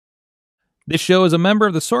This show is a member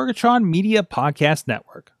of the Sorgatron Media Podcast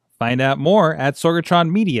Network. Find out more at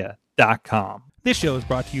sorgatronmedia.com. This show is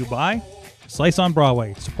brought to you by Slice on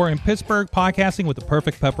Broadway, supporting Pittsburgh podcasting with the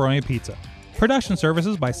perfect pepperoni pizza. Production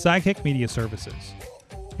services by Sidekick Media Services.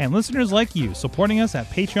 And listeners like you, supporting us at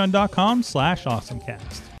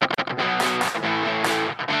patreon.com/awesomecast.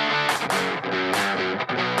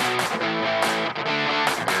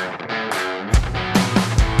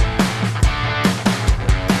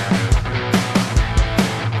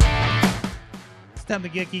 Time to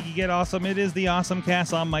get geeky, get awesome. It is the Awesome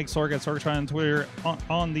Cast. I'm Mike Sorg at Sorgatron on Twitter.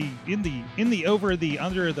 In the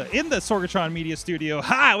Sorgatron Media Studio.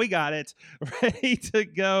 Ha! We got it ready to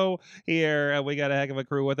go here. We got a heck of a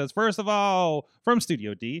crew with us. First of all, from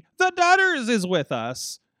Studio D, the Daughters is with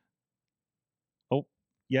us. Oh,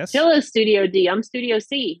 yes. Still is Studio D. I'm Studio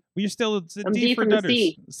C. Well, you're still I'm D for from Daughters.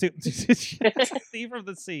 the C from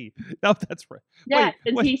the C. No, that's right. Yeah, Wait,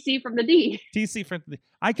 and TC from the D. TC from the.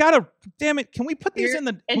 I gotta. Damn it! Can we put these in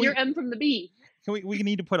the? And you're M from the B. Can we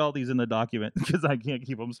need to put all these in the document because I can't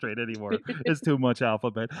keep them straight anymore. It's too much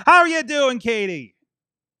alphabet. How are you doing, Katie?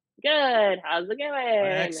 Good. How's it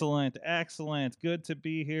going? Excellent. Good to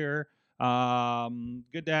be here.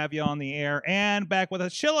 Good to have you on the air and back with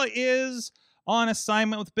us. Sheila is on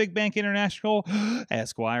assignment with Big Bank International,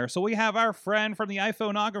 Esquire. So we have our friend from the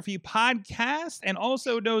iPhoneography podcast and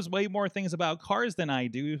also knows way more things about cars than I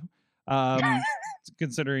do.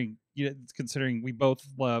 Considering we both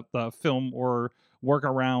film or work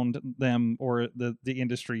around them or the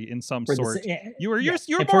industry in some sort. You're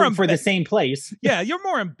more for the same place. Yeah, you're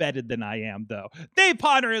more embedded than I am, though. Dave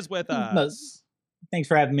Potter is with us. Thanks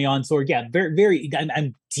for having me on, Sorg. Yeah, very.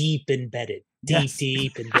 I'm deep embedded. Deep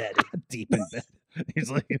embedded. Deep embedded.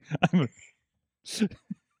 He's like,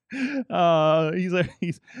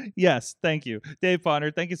 yes, thank you, Dave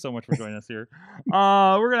Potter. Thank you so much for joining us here.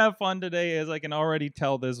 We're gonna have fun today, as I can already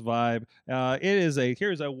tell this vibe.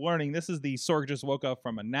 Here's a warning. This is the Sorg just woke up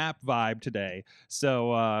from a nap vibe today.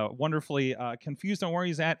 So wonderfully confused on where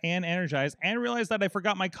he's at and energized, and realized that I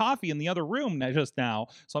forgot my coffee in the other room just now.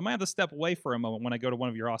 So I might have to step away for a moment when I go to one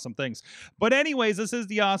of your awesome things. But anyways, this is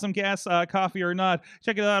the Awesome Cast, coffee or not.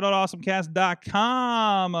 Check it out at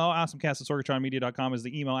awesomecast.com. Awesomecast at sorgatronmedia.com is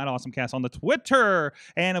the email. At AwesomeCast on the Twitter,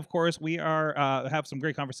 and of course we are have some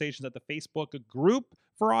great conversations at the Facebook group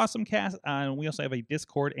for AwesomeCast, and we also have a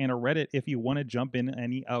Discord and a Reddit if you want to jump in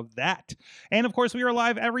any of that. And of course we are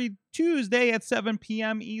live every Tuesday at 7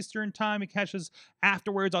 p.m. Eastern time. It catches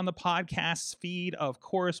afterwards on the podcast feed, of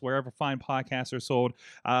course, wherever fine podcasts are sold.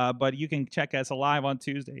 But you can check us live on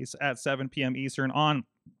Tuesdays at 7 p.m. Eastern on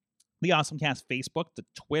the AwesomeCast Facebook, the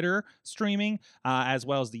Twitter streaming, as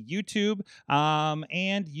well as the YouTube.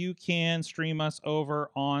 And you can stream us over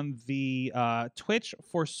on the Twitch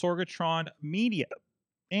for Sorgatron Media.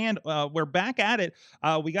 And we're back at it.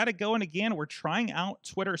 We got it going again. We're trying out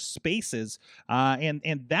Twitter Spaces.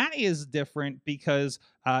 And that is different because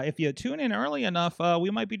if you tune in early enough, we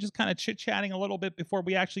might be just kind of chit-chatting a little bit before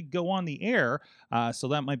we actually go on the air. So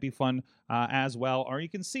that might be fun as well. Or you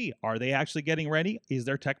can see, are they actually getting ready? Is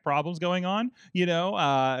there tech problems going on?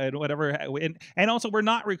 And whatever. And also, we're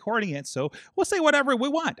not recording it, so we'll say whatever we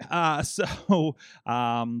want.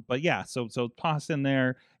 But yeah, so toss in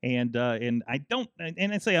there. And I don't,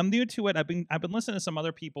 and I say I'm new to it. I've been listening to some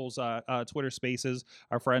other people's Twitter Spaces.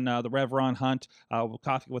 Our friend the Rev Ron Hunt,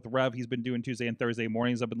 Coffee with Rev, he's been doing Tuesday and Thursday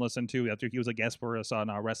mornings. I've been listening to after he was a guest for us on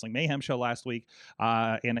our Wrestling Mayhem show last week,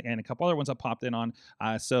 and a couple other ones I popped in on.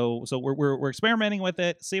 So we're experimenting with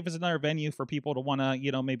it. See if it's another venue for people to want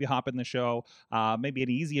to maybe hop in the show. Maybe an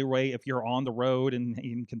easier way if you're on the road and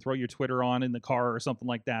you can throw your Twitter on in the car or something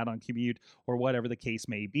like that on commute or whatever the case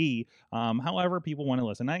may be. However people want to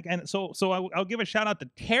listen. So I'll give a shout out to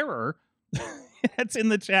Terror that's in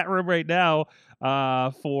the chat room right now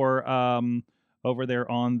for over there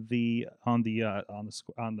on the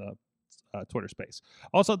Twitter space.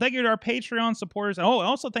 Also, thank you to our Patreon supporters.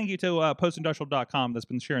 Also thank you to postindustrial.com that's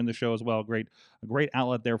been sharing the show as well. A great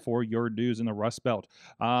outlet there for your news in the Rust Belt.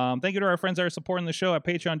 Thank you to our friends that are supporting the show at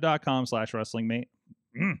patreon.com/wrestlingmate.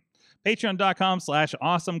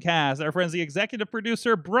 Patreon.com/awesomecast. Our friends, the executive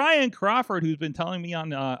producer, Brian Crawford, who's been telling me on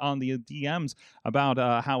the DMs about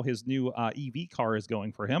how his new EV car is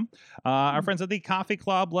going for him. Our friends at the Coffee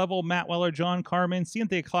Club level, Matt Weller, John Carmen,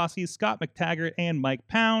 Cynthia Clossy, Scott McTaggart, and Mike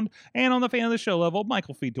Pound. And on the fan of the show level,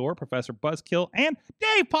 Michael Fedor, Professor Buzzkill, and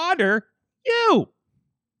Dave Potter, you.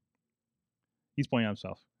 He's pointing at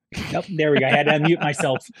himself. Nope, there we go. I had to unmute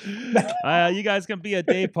myself. You guys can be a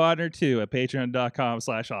day partner too at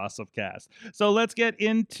patreon.com/awesomecast. So let's get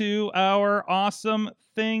into our awesome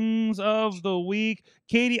things of the week.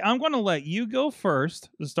 Katie, I'm going to let you go first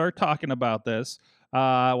to start talking about this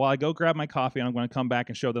while I go grab my coffee, and I'm going to come back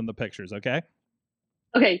and show them the pictures, okay?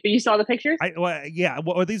 Okay, but you saw the pictures? Yeah.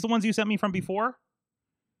 Are these the ones you sent me from before?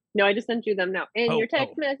 No, I just sent you them now. And your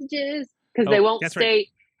text messages, because Oh, they won't that's stay. right.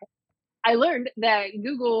 I learned that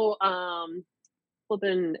Google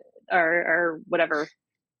flipping or whatever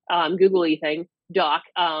googly thing doc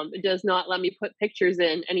does not let me put pictures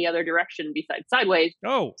in any other direction besides sideways.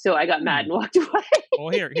 Oh, So I got mad and walked away. Well,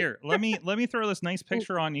 here. Let me throw this nice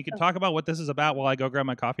picture on. You can talk about what this is about while I go grab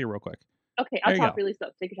my coffee real quick. Okay, I'll talk really slow.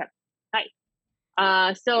 Take your time.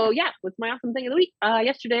 Hi. So yeah, what's my awesome thing of the week?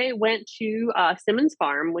 Yesterday went to Simmons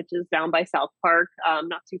Farm, which is down by South Park,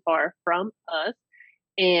 not too far from us,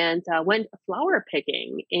 and went flower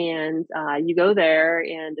picking. And you go there,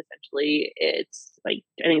 and essentially it's like,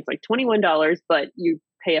 I think it's like $21, but you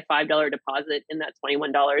pay a $5 deposit, and that's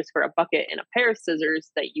 $21 for a bucket and a pair of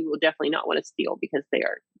scissors that you will definitely not want to steal because they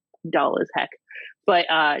are dull as heck. But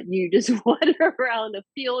you just wander around a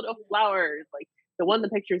field of flowers. Like the one the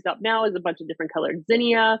picture's up now is a bunch of different colored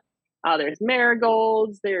zinnia. There's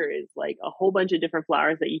marigolds. There is like a whole bunch of different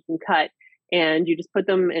flowers that you can cut, and you just put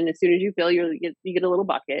them. And as soon as you fill you get a little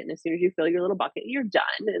bucket. And as soon as you fill your little bucket, you're done.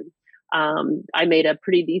 And I made a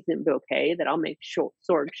pretty decent bouquet that I'll make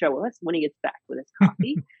Sorg show us when he gets back with his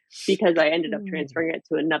coffee, because I ended up transferring it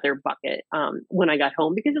to another bucket when I got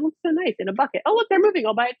home because it looks so nice in a bucket. Oh, look, they're moving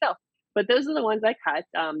all by itself. But those are the ones I cut.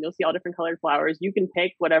 You'll see all different colored flowers. You can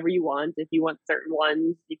pick whatever you want. If you want certain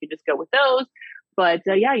ones, you can just go with those. But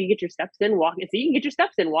yeah, you get your steps in, walking. So you can get your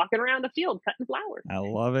steps in, walking around the field, cutting flowers. I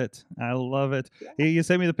love it. Yeah. You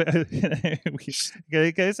sent me the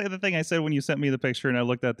can I say the thing I said when you sent me the picture, and I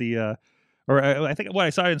looked at the I think I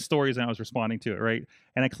saw it in stories and I was responding to it, right?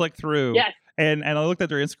 And I clicked through. Yes. And I looked at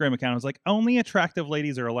their Instagram account. I was like, only attractive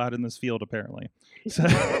ladies are allowed in this field, apparently. So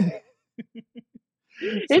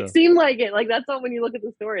It seemed like it. Like that's all, when you look at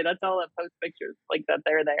the story, that's all that post pictures like that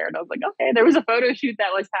they're there. And I was like, okay, there was a photo shoot that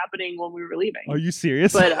was happening when we were leaving. Are you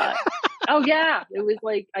serious? But oh yeah, it was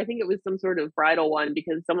like, I think it was some sort of bridal one,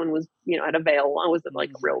 because someone was, had a veil on. It wasn't like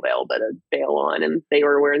a real veil, but a veil on, and they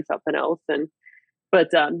were wearing something else. But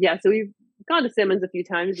yeah, so we've gone to Simmons a few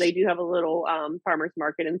times. They do have a little farmer's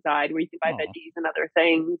market inside where you can buy veggies and other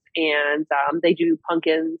things. And they do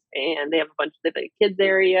pumpkins, and they have a kids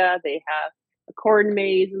area. They have a corn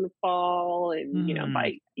maze in the fall, and you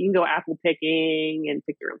can go apple picking and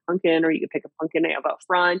pick your own pumpkin, or you can pick a pumpkin they have up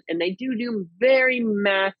front. And they do very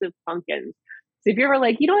massive pumpkins. So if you're ever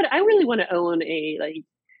like, you know what, I really want to own a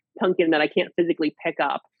pumpkin that I can't physically pick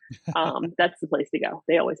up, that's the place to go.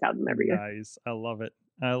 They always have them every year. Nice. I love it.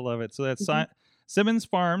 So that's Simmons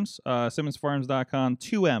Farms, simmonsfarms.com,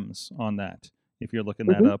 2 M's on that, if you're looking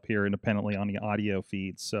that up here independently on the audio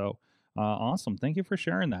feed. So awesome. Thank you for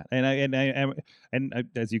sharing that. And I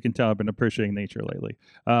as you can tell, I've been appreciating nature lately.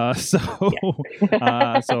 So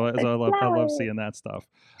I love seeing that stuff.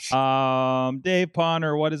 Dave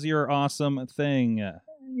Ponder, what is your awesome thing?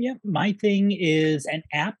 Yeah, my thing is an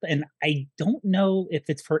app, and I don't know if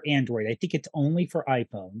it's for Android. I think it's only for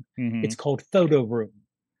iPhone. It's called Photo Room.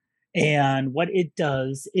 And what it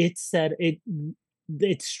does, its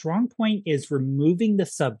strong point is removing the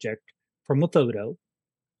subject from a photo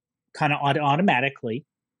kind of automatically.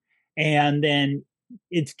 And then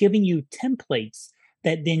it's giving you templates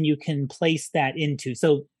that then you can place that into.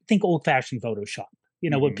 So think old-fashioned Photoshop,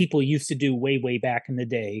 what people used to do way, way back in the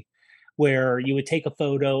day, where you would take a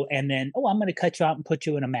photo and then, I'm going to cut you out and put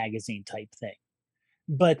you in a magazine type thing.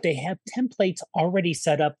 But they have templates already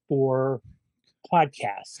set up for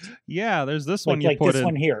podcasts. Yeah, there's this one like this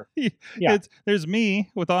one here. Yeah, there's me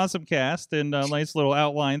with AwesomeCast and a nice little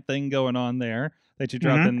outline thing going on there that you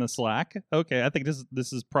dropped in the Slack. Okay, I think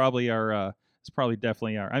this is probably our. It's probably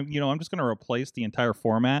definitely our. I'm just going to replace the entire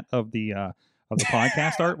format of the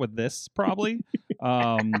podcast art with this probably.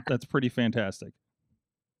 That's pretty fantastic.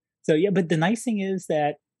 So yeah, but the nice thing is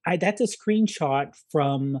that that's a screenshot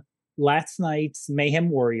from last night's Mayhem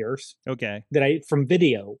Warriors. Okay. From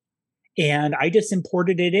video, and I just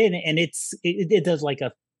imported it in, and it does like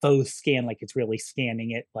a faux scan, like it's really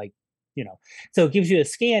scanning it, So it gives you a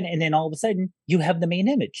scan, and then all of a sudden you have the main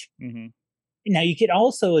image. Now you can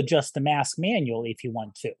also adjust the mask manually if you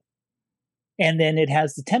want to, and then it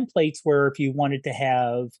has the templates where if you wanted to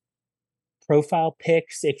have profile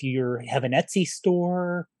pics, if you have an Etsy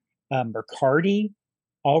store. Mercari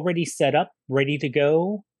already set up, ready to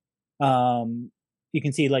go. you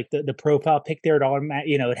can see like the profile pic there. It automatic,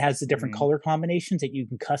 it has the different color combinations that you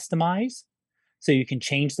can customize, so you can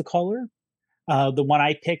change the color. The one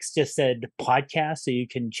I picked just said podcast, so you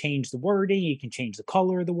can change the wording, you can change the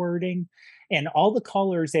color of the wording, and all the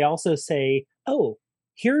colors. They also say, "Oh,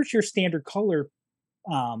 here's your standard color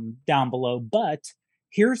down below, but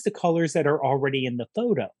here's the colors that are already in the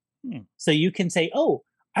photo." So you can say, "Oh,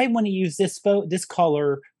 I want to use this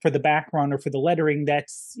color for the background or for the lettering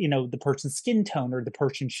that's, the person's skin tone or the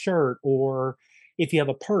person's shirt, or if you have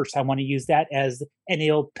a purse, I want to use that as," and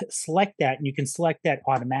it'll select that, and you can select that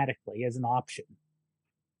automatically as an option.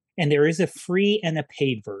 And there is a free and a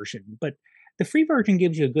paid version, but the free version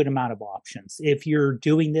gives you a good amount of options. If you're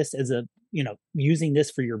doing this as using this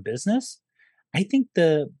for your business, I think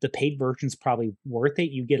the paid version is probably worth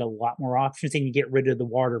it. You get a lot more options and you get rid of the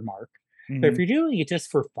watermark. But if you're doing it just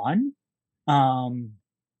for fun,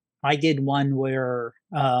 I did one where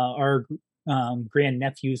our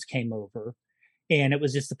grandnephews came over, and it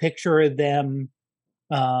was just a picture of them.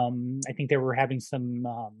 I think they were having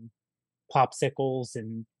some popsicles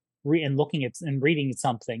and looking at and reading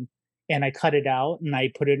something, and I cut it out and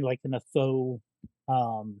I put it like in a faux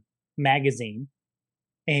magazine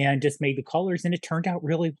and just made the colors, and it turned out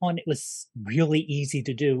really fun. It was really easy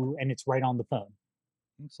to do, and it's right on the phone.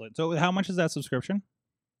 Excellent. So how much is that subscription?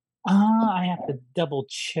 I have to double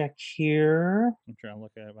check here. I'm trying to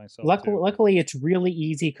look at it myself. Luckily, it's really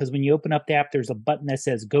easy because when you open up the app, there's a button that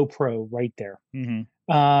says GoPro right there.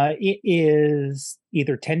 It is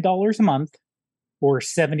either $10 a month or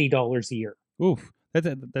 $70 a year. Oof,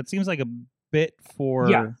 that seems like a bit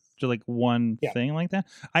for like one thing like that.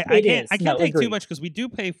 I can't take too much because we do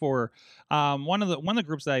pay for one of the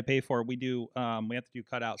groups that I pay for. We do we have to do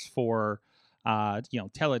cutouts for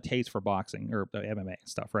Teletaste for boxing or MMA and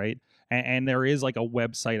stuff, right? And there is like a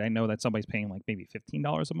website I know that somebody's paying like maybe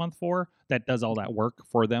 $15 a month for that does all that work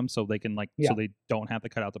for them, so they can so they don't have to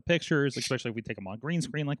cut out the pictures, especially if we take them on green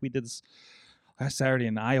screen like we did last Saturday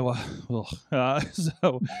in Iowa.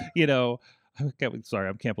 So I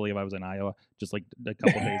can't believe I was in Iowa just like a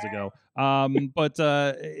couple days ago. But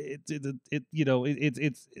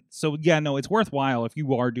it's worthwhile if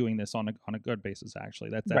you are doing this on a good basis. Actually,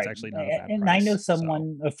 that's right. Actually not a bad and price. I know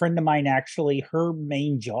someone, a friend of mine, actually, her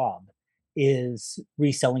main job is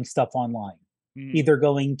reselling stuff online, either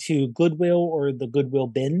going to Goodwill or the Goodwill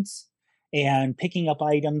bins and picking up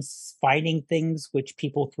items, finding things which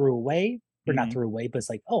people threw away or not threw away, but it's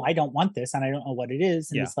like, oh, I don't want this and I don't know what it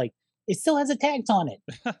is, and it's like, it still has the tags on it.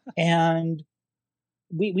 And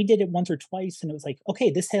we did it once or twice, and it was like, okay,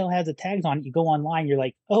 this sale has the tags on it. You go online, you're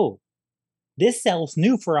like, oh, this sells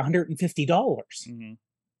new for $150.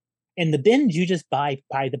 And the bins you just buy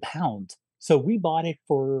by the pound. So we bought it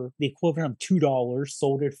for the equivalent of $2,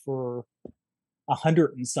 sold it for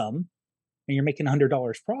 $100 and some, and you're making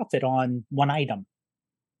 $100 profit on one item.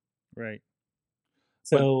 Right.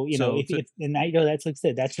 So and I know that's like I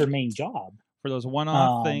said, that's her main job. For those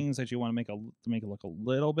one-off things that you want to make it look a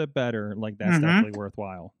little bit better, like that's definitely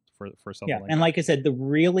worthwhile for something. And like I said, the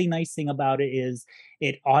really nice thing about it is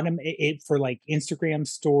it for like Instagram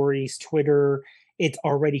stories, Twitter. It's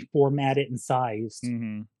already formatted and sized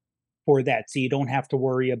for that, so you don't have to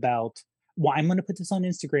worry about, well, I'm going to put this on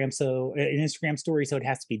Instagram, so an Instagram story, so it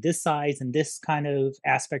has to be this size and this kind of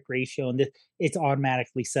aspect ratio, and it's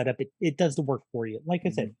automatically set up. It does the work for you. Like I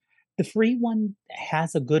said, the free one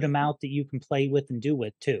has a good amount that you can play with and do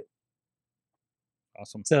with too.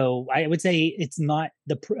 Awesome. So I would say it's not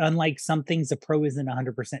unlike some things, the pro isn't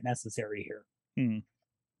 100% necessary here.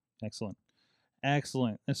 Excellent. And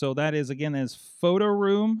so that is, again, is Photo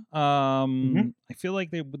Room. I feel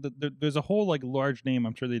like there's a whole like large name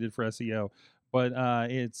I'm sure they did for SEO, but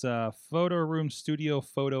it's Photo Room Studio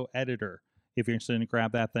Photo Editor. If you're interested in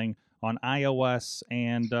grab that thing on iOS,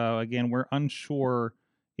 and again, we're unsure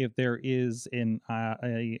if there is an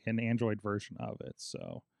Android version of it.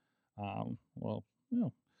 So,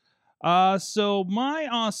 so my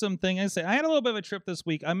awesome thing is, I had a little bit of a trip this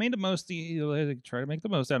week. I made the most, try to make the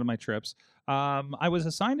most out of my trips. I was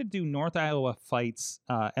assigned to do North Iowa Fights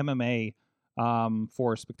MMA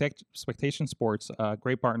for Spectation Sports,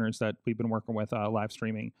 great partners that we've been working with live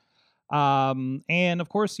streaming. And of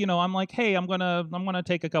course, I'm like, hey, I'm gonna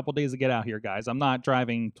take a couple days to get out here, guys. I'm not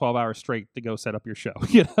driving 12 hours straight to go set up your show,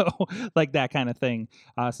 like that kind of thing,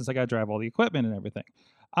 since I got to drive all the equipment and everything.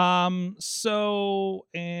 So,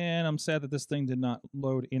 and I'm sad that this thing did not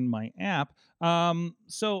load in my app.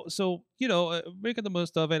 So, making the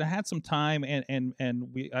most of it. I had some time, and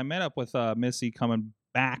I met up with Missy coming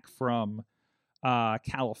back from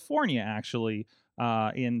California, actually,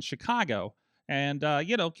 in Chicago. and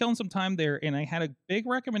killing some time there. And I had a big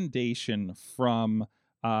recommendation from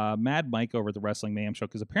Mad Mike over at the Wrestling Mayhem show,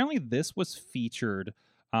 because apparently this was featured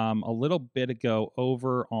a little bit ago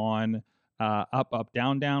over on Up Up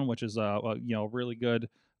Down Down, which is a really good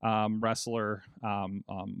wrestler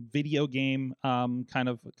video game kind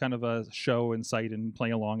of a show and site and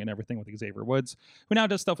play along and everything with Xavier Woods, who now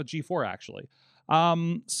does stuff with G4 actually.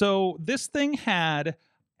 So this thing had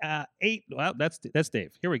eight. Well, that's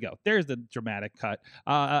Dave. Here we go. There's the dramatic cut.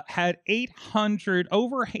 Had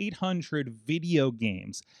over 800 video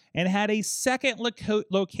games, and had a second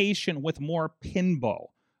location with more pinball.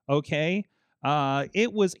 Okay.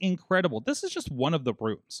 It was incredible. This is just one of the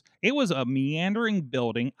rooms. It was a meandering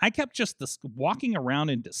building. I kept just walking around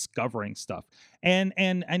and discovering stuff. And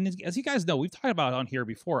as you guys know, we've talked about it on here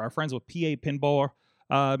before. Our friends with PA Pinball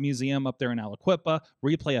Museum up there in Aliquippa,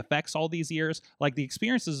 Replay FX, all these years, like the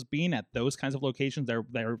experiences being at those kinds of locations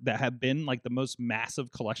that have been like the most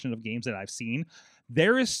massive collection of games that I've seen.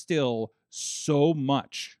 There is still so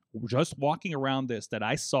much just walking around this that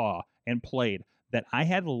I saw and played that I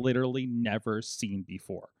had literally never seen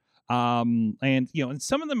before. And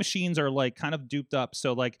some of the machines are like kind of duped up.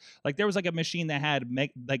 So like there was like a machine that had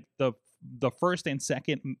like the first and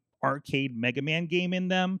second arcade Mega Man game in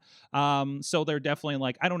them. So they're definitely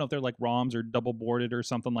like, I don't know if they're like ROMs or double boarded or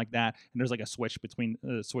something like that. And there's like a switch between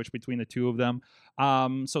the two of them.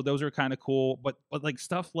 So those are kind of cool. But like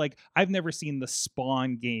stuff like I've never seen the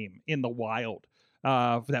Spawn game in the wild.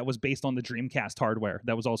 That was based on the Dreamcast hardware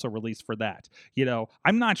that was also released for that.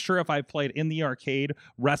 I'm not sure if I played in the arcade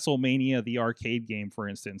WrestleMania, the arcade game, for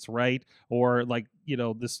instance, right? Or like,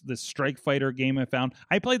 this Strike Fighter game I found.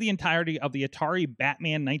 I played the entirety of the Atari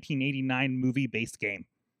Batman 1989 movie-based game,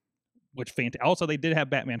 which also they did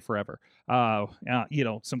have Batman Forever. Some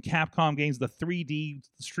Capcom games, the 3D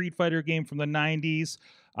Street Fighter game from the 90s.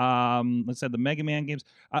 Let's say the Mega Man games.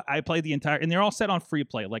 I played the entire, and they're all set on free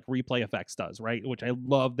play, like Replay FX does, right? Which I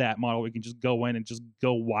love that model. We can just go in and just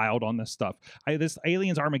go wild on this stuff. This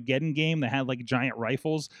Aliens Armageddon game that had like giant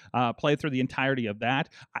rifles. Played through the entirety of that.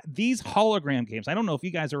 These hologram games. I don't know if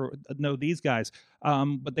you guys know these guys,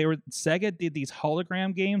 but Sega did these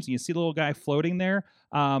hologram games. And you see the little guy floating there.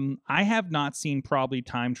 I have not seen probably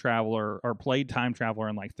Time Traveler or played Time Traveler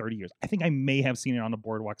in like 30 years. I think I may have seen it on the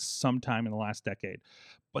boardwalk sometime in the last decade.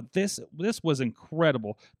 But this was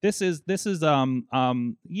incredible. This is and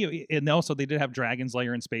also they did have Dragon's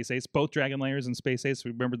Lair and Space Ace, both Dragon Lairs and Space Ace.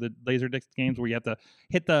 Remember the Laserdisc games where you have to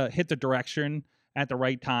hit the direction at the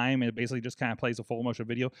right time, and it basically just kind of plays a full motion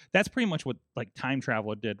video. That's pretty much what like Time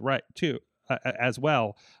Traveler did, right? Too. As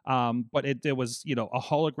well, but it was a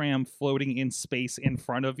hologram floating in space in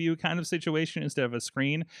front of you kind of situation instead of a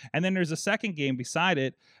screen. And then there's a second game beside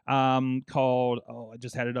it called I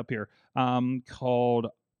just had it up here called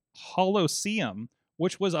Holosseum,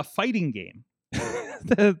 which was a fighting game.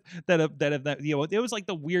 It was like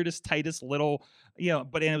the weirdest, tightest little,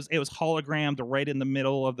 but it was hologrammed right in the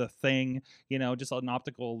middle of the thing, just an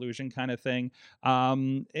optical illusion kind of thing.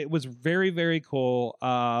 It was very, very cool.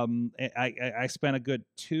 I spent a good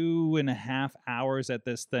 2.5 hours at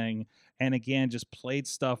this thing, and again, just played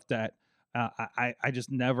stuff that I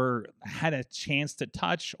just never had a chance to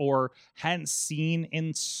touch or hadn't seen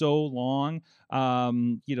in so long.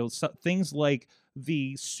 Things like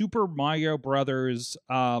the Super Mario Brothers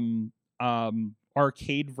arcade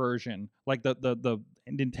version, like the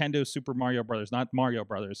Nintendo Super Mario Brothers, not Mario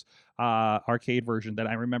Brothers, arcade version that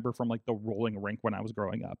I remember from like the rolling rink when I was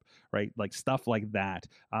growing up, right? Like stuff like that.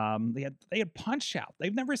 They had Punch Out.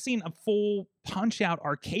 They've never seen a full Punch Out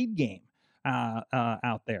arcade game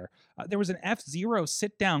out there. There was an F-Zero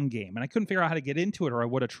sit-down game, and I couldn't figure out how to get into it, or I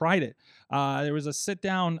would have tried it. There was a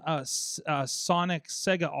sit-down Sonic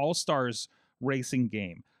Sega All-Stars racing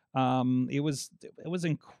game. It was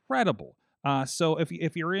incredible. So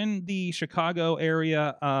if you're in the Chicago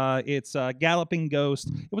area, it's Galloping Ghost.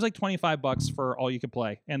 It was like $25 for all you could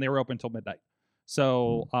play, and they were open until midnight.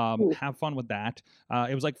 So have fun with that.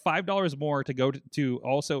 It was like $5 more to go to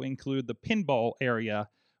also include the pinball area,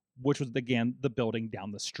 which was again the building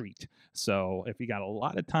down the street. So if you got a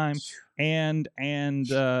lot of time, and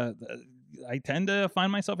I tend to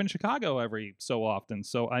find myself in Chicago every so often,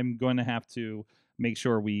 so I'm going to have to make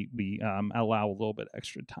sure we allow a little bit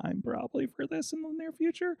extra time probably for this in the near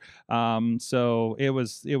future. So it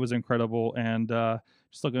was incredible, and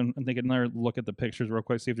just taking another look at the pictures real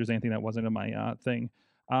quick, see if there's anything that wasn't in my thing.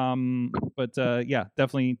 But yeah,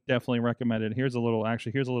 definitely recommended. Here's a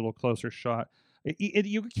little closer shot.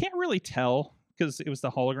 You can't really tell because it was the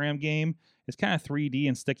hologram game. It's kind of 3D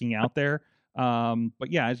and sticking out there. But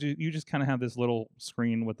yeah, you just kind of have this little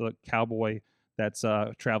screen with a cowboy that's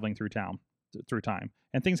traveling through town. through time,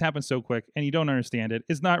 and things happen so quick, and you don't understand it.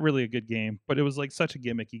 It's not really a good game, but it was like such a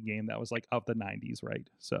gimmicky game that was like of the '90s, right?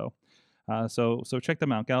 So, so check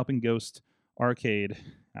them out, Galloping Ghost Arcade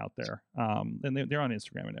out there, and they're on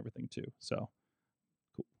Instagram and everything too. So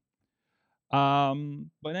cool.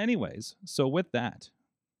 But anyways, so with that,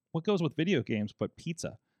 what goes with video games but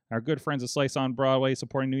pizza? Our good friends at Slice on Broadway,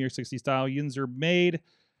 supporting New York 60 style Yinzer made.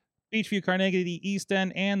 Beachview, Carnegie, East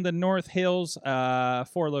End, and the North Hills, 4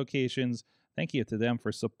 locations. Thank you to them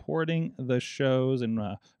for supporting the shows and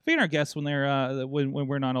feeding our guests when they're when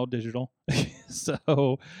we're not all digital.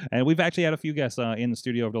 So, and we've actually had a few guests in the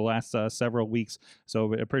studio over the last several weeks. So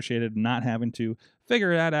we appreciated not having to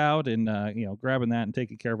figure that out and grabbing that and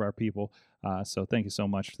taking care of our people. So thank you so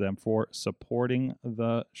much to them for supporting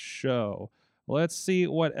the show. Let's see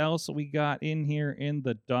what else we got in here in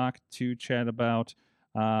the doc to chat about.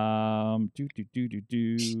 Katie,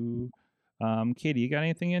 you got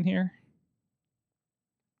anything in here?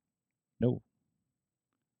 No.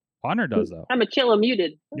 Honor does though. I'm a chilla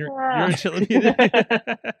muted. You're a chilla muted.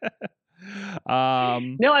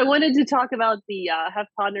 No, I wanted to talk about have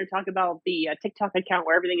Podner talk about the TikTok account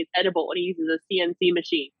where everything is edible when he uses a CNC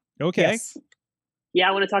machine. Okay. Yes. Yeah,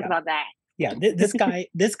 I want to talk about that. Yeah, this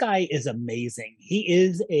guy is amazing. He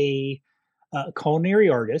is a culinary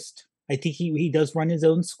artist. I think he does run his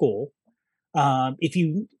own school. If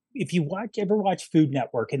you ever watch Food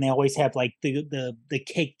Network, and they always have like the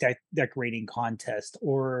cake decorating contest,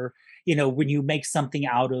 or when you make something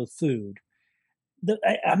out of food.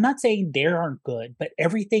 I'm not saying they aren't good, but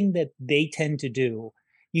everything that they tend to do,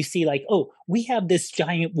 you see like, oh, we have this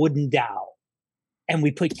giant wooden dowel, and we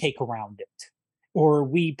put cake around it. Or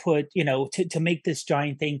we put, to make this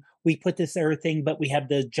giant thing, we put this other thing, but we have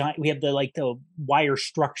the wire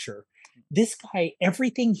structure. This guy,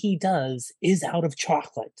 everything he does is out of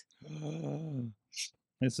chocolate.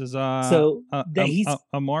 This is he's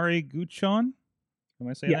Amari Guchon. Am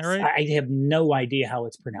I saying that right? I have no idea how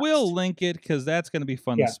it's pronounced. We'll link it because that's going to be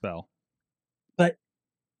fun to spell. But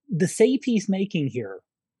the safe he's making here,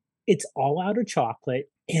 it's all out of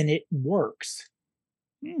chocolate and it works.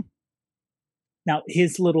 Now,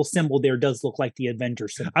 his little symbol there does look like the Avenger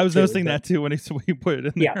symbol. I was noticing that too when he put it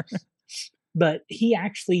in there. Yeah. But he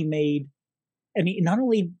actually made, not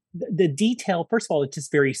only the detail, first of all, it's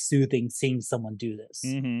just very soothing seeing someone do this.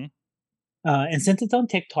 Mm-hmm. And since it's on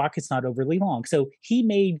TikTok, it's not overly long. So he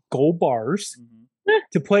made gold bars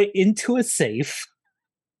to put into a safe.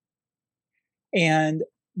 And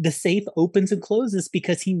the safe opens and closes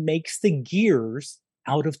because he makes the gears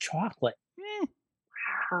out of chocolate.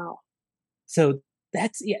 Wow. So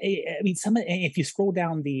that's, if you scroll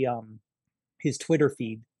down the his Twitter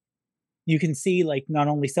feed, you can see like not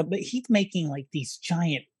only but he's making like these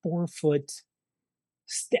giant 4-foot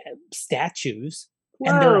statues.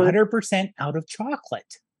 Whoa. And they're 100% out of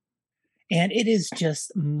chocolate. And it is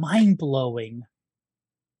just mind-blowing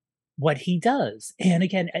what he does. And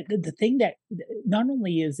again, the thing that not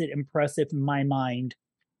only is it impressive in my mind,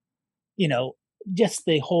 just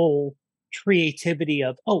the whole creativity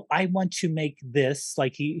of, oh, I want to make this,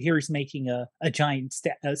 like here's making a giant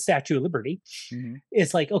Statue of Liberty. Mm-hmm.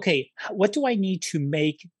 It's like, okay, what do I need to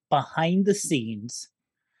make behind the scenes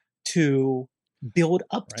to build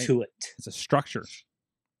up to it? It's a structure.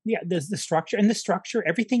 Yeah, there's the structure, and the structure,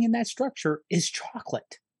 everything in that structure is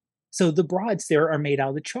chocolate. So the broads there are made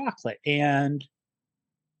out of chocolate. And,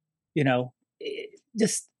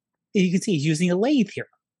 just, you can see he's using a lathe here.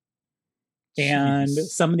 And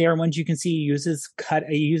some of the other ones you can see he uses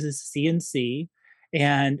CNC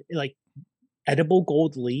and like edible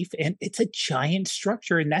gold leaf, and it's a giant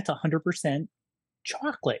structure, and that's 100%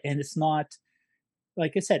 chocolate. And it's not,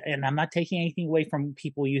 like I said, and I'm not taking anything away from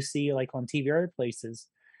people you see like on TV or other places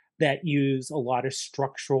that use a lot of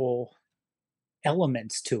structural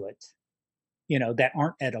elements to it, that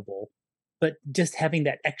aren't edible, but just having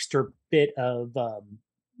that extra bit of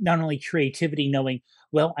not only creativity, knowing,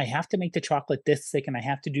 well, I have to make the chocolate this thick, and I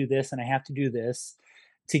have to do this, and I have to do this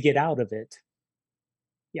to get out of it.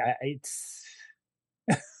 Yeah, it's.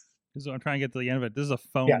 So I'm trying to get to the end of it. This is a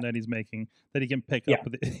phone that he's making that he can pick up.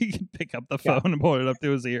 He can pick up the phone and pull it up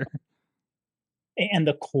to his ear. And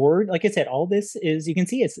the cord, like I said, all this is, you can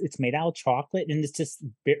see it's made out of chocolate, and it's just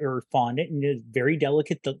bitter fondant, and it's very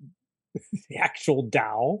delicate. The actual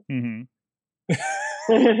dowel. Mm-hmm.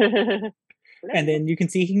 And then you can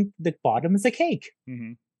see the bottom is a cake.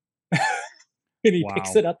 Mm-hmm. And he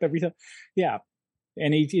picks it up every time. Yeah.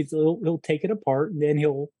 And he'll take it apart, and then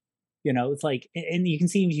he'll, it's like, and you can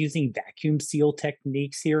see him using vacuum seal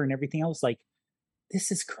techniques here and everything else. Like,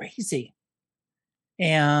 this is crazy.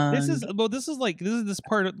 And this is this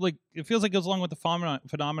part of, like, it feels like it goes along with the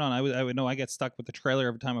phenomenon. I would know I get stuck with the trailer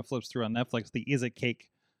every time it flips through on Netflix. The Is It Cake?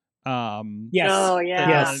 Yes. Oh yeah.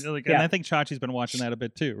 Yes. And Yeah. I think Chachi's been watching that a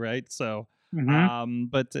bit too, right? So,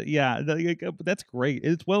 Mhm. but yeah, that's great.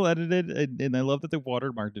 It's well edited, and I love that they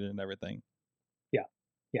watermarked it and everything. Yeah.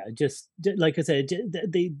 Yeah. Like I said,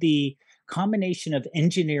 the combination of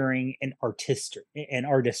engineering and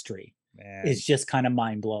artistry Man. is just kind of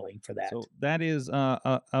mind blowing for that. So that is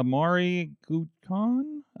Amaury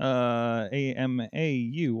Guichon,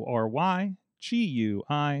 AMAURY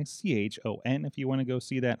GUICHON. If you want to go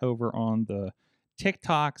see that over on the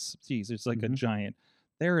TikToks, geez, there's like a giant.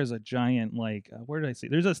 There is a giant, like, where did I see?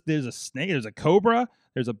 There's a snake. There's a cobra.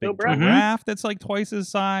 There's a big Cobra? giraffe that's like twice his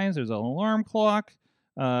size. There's an alarm clock,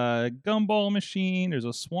 gumball machine. There's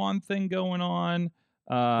a swan thing going on,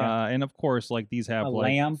 and of course, like, these have A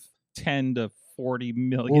like lamp, 10 to 40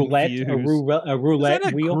 million views. a Is roulette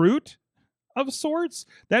that a wheel. Groot of sorts?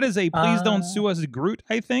 That is a Please Don't Sue Us Groot,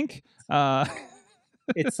 I think.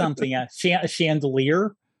 It's something. A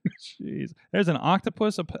chandelier. Jeez. There's an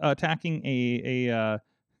octopus attacking a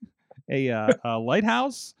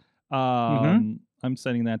lighthouse. I'm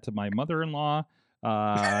sending that to my mother-in-law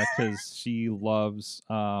because she loves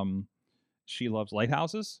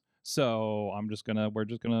lighthouses. So we're just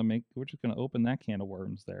gonna open that can of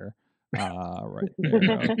worms there. Right there.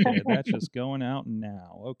 Okay, that's just going out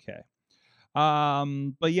now. Okay.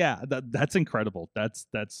 But yeah, that's incredible. That's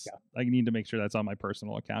I need to make sure that's on my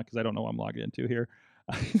personal account because I don't know what I'm logged into here.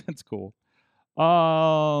 That's cool.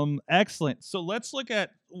 Excellent. So let's look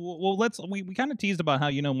at, we kind of teased about how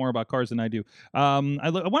you know more about cars than I do. I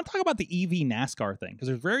want to talk about the EV NASCAR thing because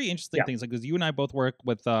there's very interesting things, like, because you and I both work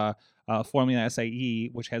with Formula SAE,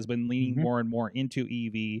 which has been leaning more and more into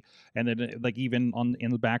EV, and then, like, even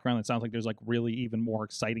in the background, it sounds like there's like really even more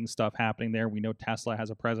exciting stuff happening there. We know Tesla has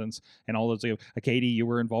a presence, and all those. Katie, you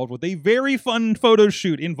were involved with a very fun photo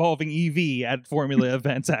shoot involving EV at Formula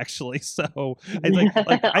events, actually. So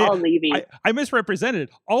I misrepresented.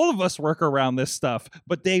 All of us work around this stuff,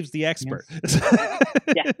 but Dave's the expert.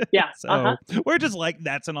 Yes. Yeah. So we're just like,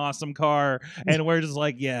 that's an awesome car, and we're just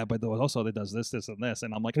like, yeah, but also it does this, and this,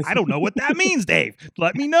 and I'm like, I don't know what that means, Dave.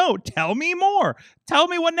 Let me know. Tell me more. Tell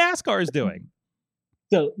me what NASCAR is doing.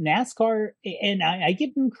 So NASCAR, and I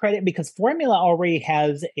give them credit because Formula already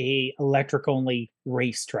has a electric only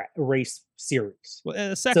race series. Well,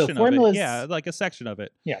 a section of it, yeah, like a section of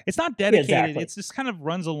it. Yeah, it's not dedicated. Yeah, exactly. It's just kind of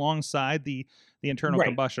runs alongside the internal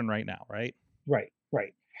combustion right now, right? Right.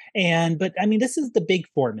 But I mean, this is the big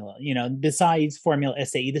formula. Besides Formula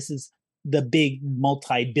SAE, this is the big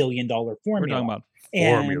multi-billion-dollar formula. We're talking about formula.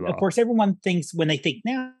 And of course, everyone thinks when they think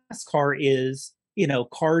NASCAR is,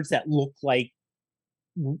 cars that look like,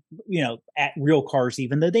 at real cars,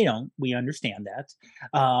 even though they don't. We understand that.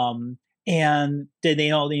 And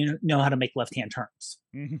they all know how to make left-hand turns.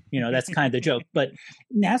 That's kind of the joke. But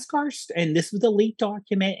NASCAR, and this was a leaked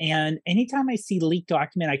document, and anytime I see leaked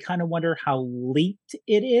document, I kind of wonder how leaked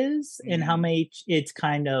it is and how much it's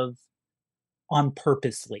kind of on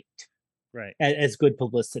purpose leaked, right? As good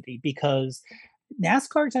publicity, because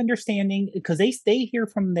NASCAR's understanding, because they hear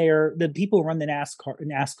from the people who run the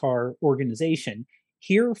NASCAR organization,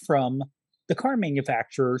 hear from the car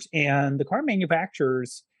manufacturers, and the car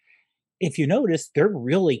manufacturers, if you notice, they're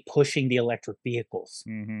really pushing the electric vehicles.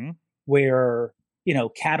 Where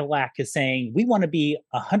Cadillac is saying we want to be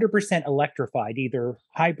 100% electrified, either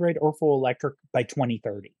hybrid or full electric, by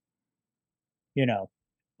 2030.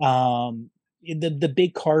 The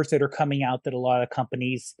big cars that are coming out, that a lot of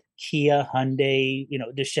companies, Kia, Hyundai,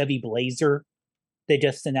 the Chevy Blazer, they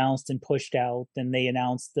just announced and pushed out, and they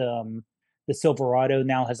announced the Silverado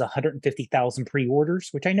now has 150,000 pre-orders,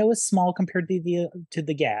 which I know is small compared to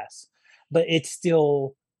the gas, but it's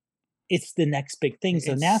the next big thing.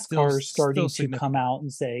 So NASCAR is starting to come out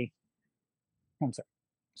and say, I'm sorry.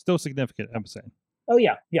 Still significant, I'm saying. Oh,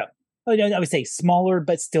 yeah. Oh, I would say smaller,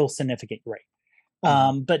 but still significant, right?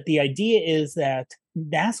 But the idea is that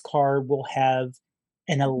NASCAR will have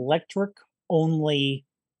an electric-only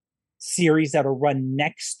series that'll run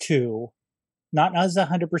next to, not as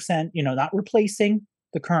 100%, not replacing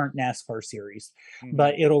the current NASCAR series,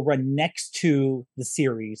 but it'll run next to the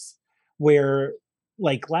series where,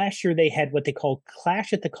 like last year, they had what they called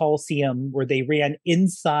Clash at the Coliseum, where they ran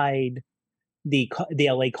inside the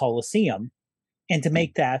LA Coliseum, and to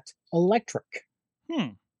make that electric.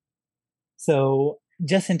 So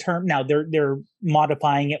just in terms, now they're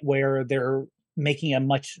modifying it where they're making a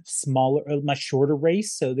much shorter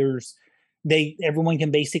race. So everyone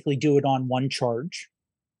can basically do it on one charge.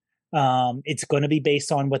 It's going to be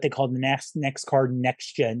based on what they call the NASCAR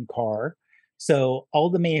next gen car. So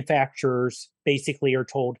all the manufacturers basically are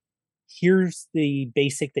told, here's the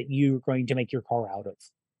basic that you're going to make your car out of.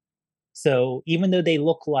 So even though they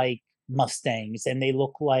look like Mustangs and they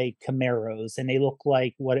look like Camaros and they look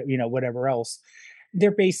like whatever else,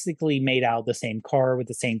 they're basically made out of the same car with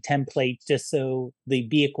the same template, just so the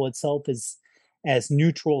vehicle itself is as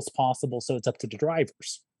neutral as possible. So it's up to the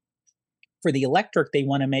drivers. For the electric, they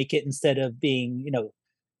want to make it, instead of being,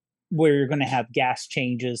 where you're going to have gas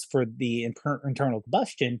changes for the internal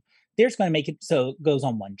combustion, there's going to make it so it goes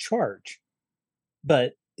on one charge.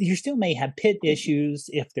 But you still may have pit issues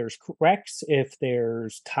if there's wrecks, if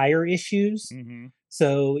there's tire issues. Mm-hmm.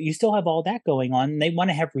 So you still have all that going on. And they want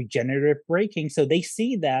to have regenerative braking. So they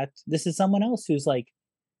see that this is someone else who's like,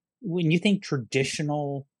 when you think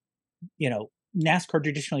traditional, NASCAR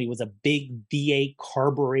traditionally was a big V8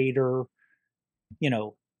 carburetor,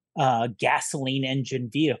 gasoline engine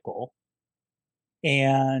vehicle.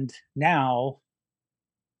 And now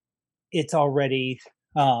it's already,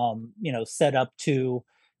 set up to,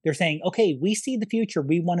 they're saying, okay, we see the future.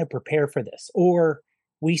 We want to prepare for this. Or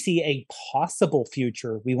we see a possible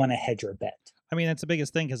future. We want to hedge our bet. I mean, that's the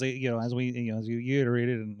biggest thing, because as you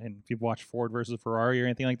iterated, and if you've watched Ford versus Ferrari or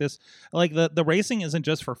anything like this, like the racing isn't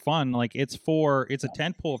just for fun. Like it's a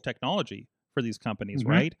tentpole of technology for these companies,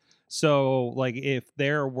 Mm-hmm. right? So like if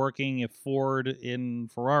Ford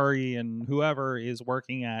and Ferrari and whoever is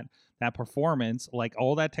working at that performance, like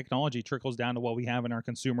all that technology trickles down to what we have in our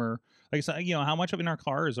consumer. Like, so, how much of in our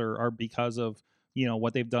cars are because of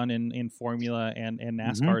what they've done in Formula and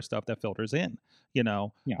NASCAR Mm-hmm. stuff that filters in. Yeah.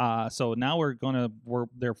 So now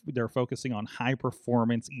they're focusing on high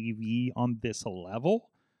performance EV on this level.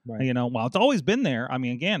 Right. While it's always been there. I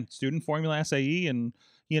mean, again, student Formula SAE and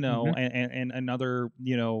Mm-hmm. and another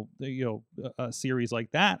a series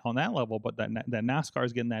like that on that level, but that NASCAR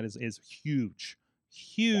is getting that is huge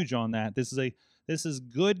on that. This is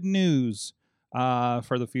good news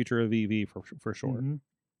for the future of EV for sure. Mm-hmm.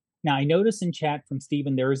 Now, I noticed in chat from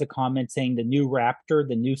Steven, there is a comment saying the new Raptor,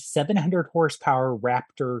 the new 700 horsepower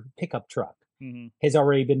Raptor pickup truck, Mm-hmm. has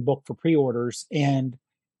already been booked for pre-orders. And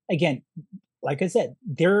again, like I said,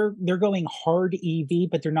 they're going hard EV,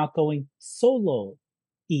 but they're not going solo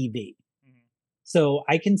EV. Mm-hmm. So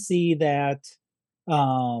I can see that,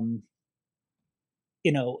 I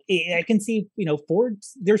can see,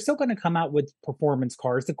 Ford's, they're still going to come out with performance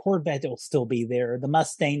cars. The Corvette will still be there. The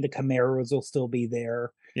Mustang, the Camaros will still be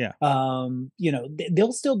there. Yeah.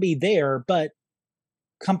 They'll still be there, but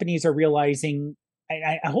companies are realizing,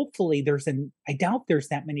 I hopefully I doubt there's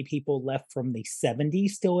that many people left from the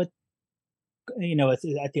 70s still at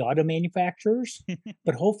the auto manufacturers,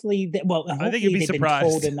 but hopefully, I think you'd be they've surprised.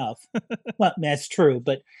 been told enough. Well, that's true,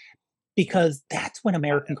 but because that's when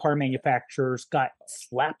American car manufacturers got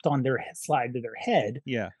slapped on their slide to their head.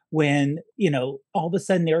 Yeah. When, all of a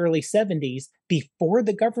sudden the early 70s, before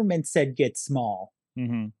the government said get small,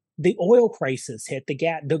 Mm-hmm. the oil crisis hit the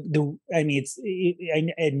gas. And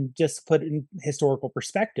just to put in historical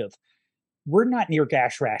perspective, we're not near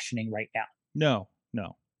gas rationing right now. No.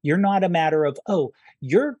 You're not a matter of,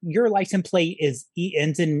 your license plate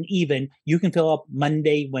ends in even. You can fill up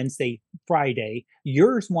Monday, Wednesday, Friday.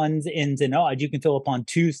 Yours ends in odd. You can fill up on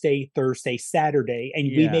Tuesday, Thursday, Saturday, and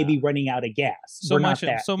we may be running out of gas. So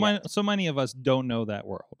many of us don't know that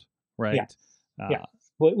world, right? Yeah.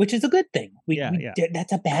 Which is a good thing.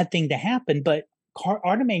 That's a bad thing to happen, but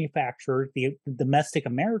auto manufacturers, the domestic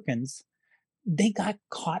Americans, they got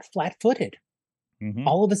caught flat-footed. Mm-hmm.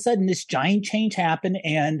 All of a sudden, this giant change happened,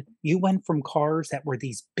 and you went from cars that were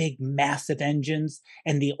these big, massive engines,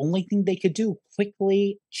 and the only thing they could do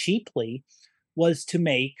quickly, cheaply, was to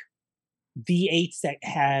make V8s that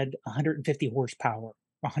had 150 horsepower,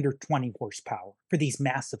 120 horsepower for these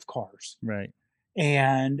massive cars. Right.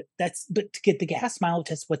 And but to get the gas mileage,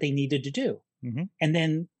 that's what they needed to do. Mm-hmm. And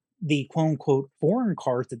then the quote unquote foreign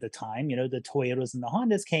cars at the time, the Toyotas and the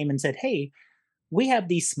Hondas, came and said, hey, we have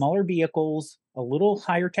these smaller vehicles, a little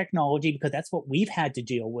higher technology, because that's what we've had to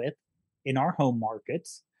deal with in our home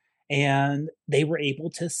markets. And they were able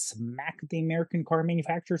to smack the American car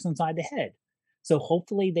manufacturers inside the head. So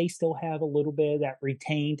hopefully they still have a little bit of that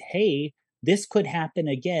retained, hey, this could happen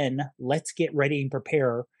again. Let's get ready and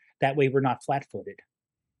prepare. That way we're not flat-footed.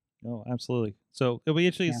 Oh, absolutely. So it'll be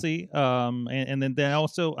interesting to see. And then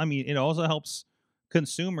also, I mean, it also helps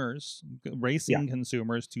consumers, racing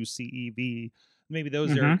consumers, to see EV. Maybe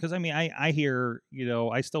those are, because I mean, I hear,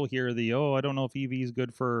 I still hear I don't know if EV is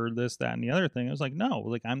good for this, that, and the other thing. I was like, no,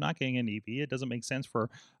 like I'm not getting an EV. It doesn't make sense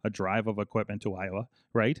for a drive of equipment to Iowa,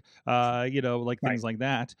 right? Things like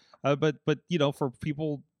that. But for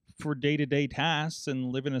people for day-to-day tasks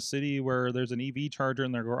and live in a city where there's an EV charger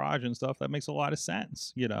in their garage and stuff, that makes a lot of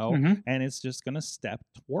sense, and it's just going to step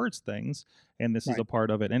towards things, and this is a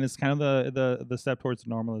part of it, and it's kind of the step towards the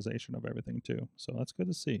normalization of everything too. So that's good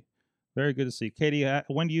to see. Very good to see. Katie,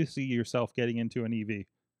 when do you see yourself getting into an EV?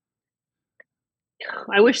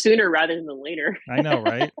 I wish sooner rather than later. I know,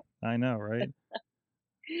 right?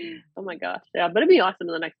 Oh my gosh, yeah, but it'd be awesome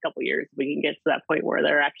in the next couple of years if we can get to that point where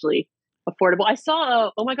they're actually affordable. I saw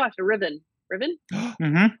a Rivian.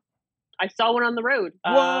 Mm-hmm. I saw one on the road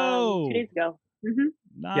 2 days ago. Mm-hmm.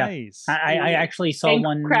 Nice. Yeah. I actually saw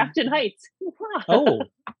one. Crafton Heights. Oh,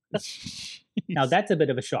 now that's a bit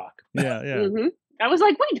of a shock. Yeah. Mm-hmm. I was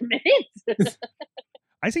like, wait a minute.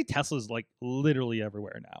 I see Teslas like literally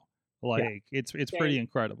everywhere now. Like it's pretty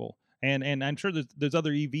incredible. And I'm sure there's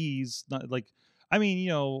other EVs, not like, I mean,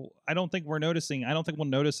 I don't think we'll notice an EV,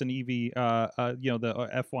 the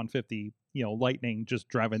F-150, Lightning just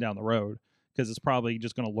driving down the road, because it's probably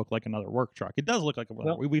just going to look like another work truck. It does look like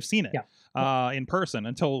we've seen it in person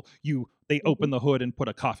until they open the hood and put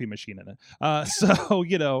a coffee machine in it. So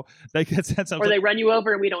that's or they run you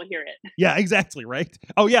over and we don't hear it. Yeah, exactly, right.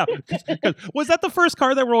 Oh yeah, was that the first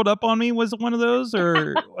car that rolled up on me? Was it one of those,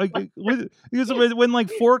 or when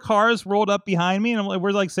like 4 cars rolled up behind me and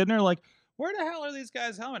we're like sitting there like, where the hell are these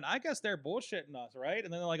guys coming? I guess they're bullshitting us, right?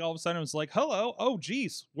 And then like all of a sudden it was like, hello, oh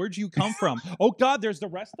geez, where'd you come from? Oh God, there's the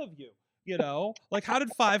rest of you. Like how did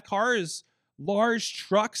 5 cars, large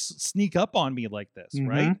trucks, sneak up on me like this,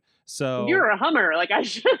 right? So you're a Hummer, like I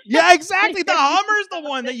should. Yeah, exactly. The Hummer's the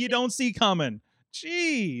one that you don't see coming.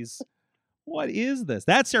 Jeez, what is this?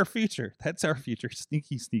 That's our future.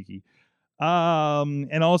 Sneaky.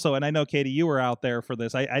 And I know, Katie, you were out there for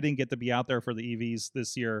this. I didn't get to be out there for the EVs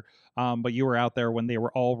this year, but you were out there when they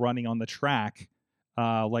were all running on the track,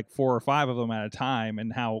 like 4 or 5 of them at a time,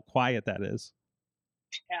 and how quiet that is.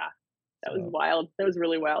 Yeah, that was wild. That was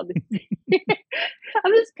really wild.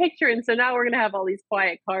 I'm just picturing, so now we're going to have all these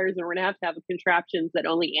quiet cars, and we're going to have contraptions that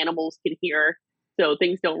only animals can hear, so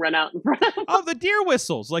things don't run out in front of them. Oh, the deer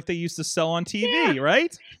whistles like they used to sell on TV,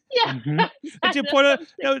 right? Yeah. Mm-hmm. Did you put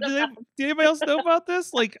did anybody else know about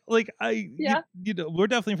this? Like we're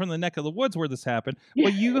definitely from the neck of the woods where this happened.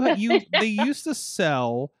 Well, they used to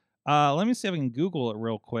sell, let me see if I can Google it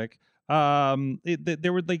real quick.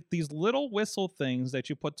 There were like these little whistle things that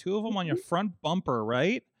you put 2 of them on your front bumper,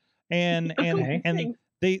 right? And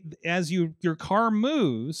they, as your car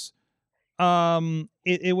moves,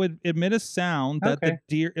 it would emit a sound that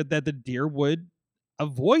the deer would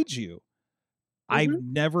avoid you. I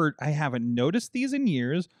haven't noticed these in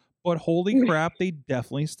years, but holy crap, they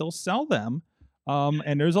definitely still sell them.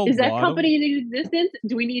 And there's a lot. Is that company in existence?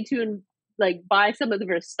 Do we need to buy some of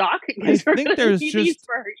their stock? I think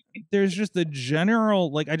there's just a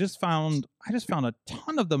general, like I just found a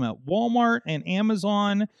ton of them at Walmart and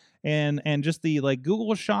Amazon and just the like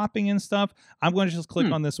Google shopping and stuff. I'm going to just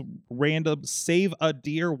click on this random save a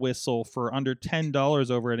deer whistle for under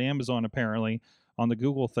 $10 over at Amazon, apparently, on the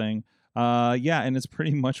Google thing. And it's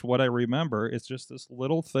pretty much what I remember. It's just this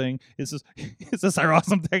little thing. It's this our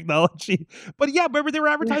awesome technology. But yeah, remember they were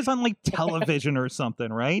advertised on like television or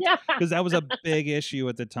something, right? Yeah. Because that was a big issue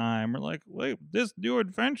at the time. We're like, wait, this new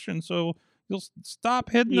invention, so you'll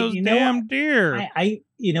stop hitting those damn deer. I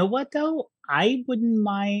you know what though? I wouldn't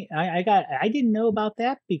mind. I didn't know about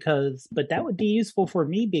that but that would be useful for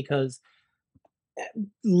me because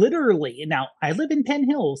literally, now I live in Penn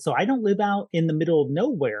Hills, so I don't live out in the middle of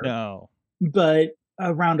nowhere. No. But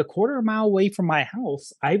around a quarter mile away from my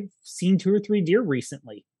house, I've seen 2 or 3 deer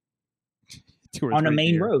recently on a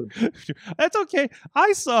main road. That's okay.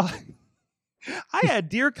 I had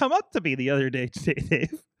deer come up to me the other day,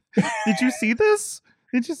 Dave. Did you see this?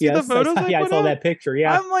 Did you see the photos? I saw that picture.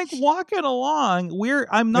 Yeah, I'm like walking along.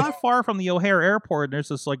 I'm not far from the O'Hare Airport. And there's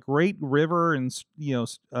this like great river and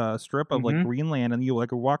strip of like Greenland, and you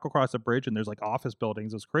like walk across a bridge, and there's like office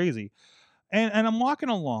buildings. It's crazy. And I'm walking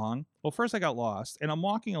along. Well, first I got lost, and I'm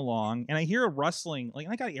walking along, and I hear a rustling. Like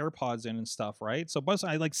I got AirPods in and stuff, right? So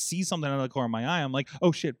I like see something out of the corner of my eye. I'm like,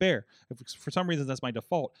 oh shit, bear. For some reason, that's my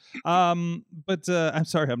default. But I'm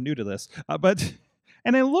sorry, I'm new to this.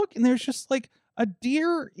 And I look, and there's just like a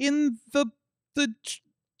deer in the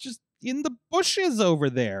just in the bushes over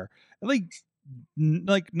there, like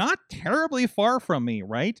not terribly far from me,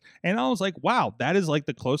 right? And I was like, wow, that is like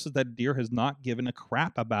the closest that deer has not given a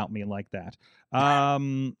crap about me like that.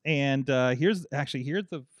 Here's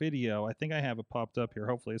the video. I think I have it popped up here.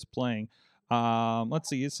 Hopefully it's playing. Let's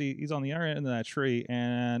see. You see he's on the other end of that tree,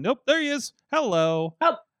 and nope, there he is. Hello.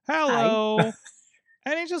 Hello.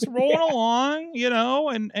 And he's just rolling along,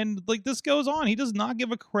 and like this goes on. He does not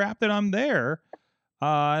give a crap that I'm there.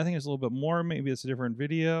 I think it's a little bit more. Maybe it's a different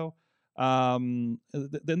video. And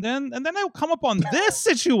then I'll come up on this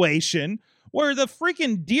situation where the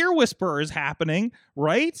freaking deer whisperer is happening,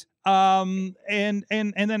 right? And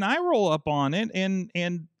then I roll up on it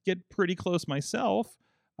and get pretty close myself.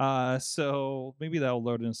 So maybe that'll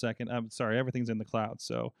load in a second. I'm sorry, everything's in the cloud,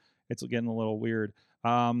 so it's getting a little weird.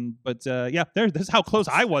 But yeah, this is how close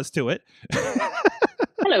I was to it.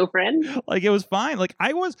 Hello, friend. Like, it was fine. Like,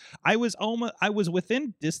 I was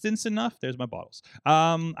within distance enough. There's my bottles.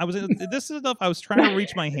 I was in distance enough. I was trying to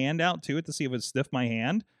reach my hand out to it to see if it would sniff my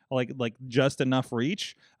hand, like just enough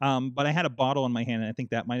reach. But I had a bottle in my hand, and I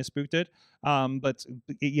think that might have spooked it. But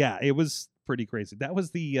yeah, it was pretty crazy. That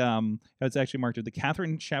was it's actually marked at the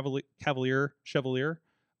Catherine Chevalier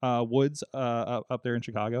Woods up there in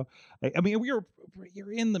Chicago. I mean, you're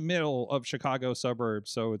in the middle of Chicago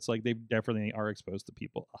suburbs, so it's like they definitely are exposed to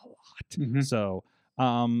people a lot. Mhm. So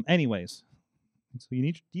anyways, so you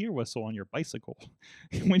need your deer whistle on your bicycle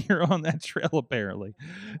when you're on that trail, apparently.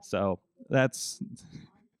 So that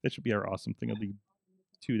should be our awesome thing of the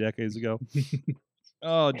 2 decades ago.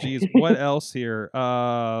 Oh geez, what else here?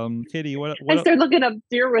 Kitty, what I started looking up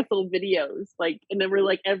deer whistle videos, and there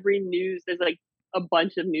were every news. There's a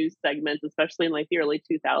bunch of news segments, especially in the early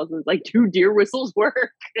 2000s. Do deer whistles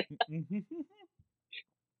work?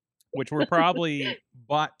 Which were probably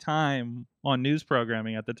bought time on news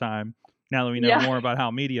programming at the time. Now that we know more about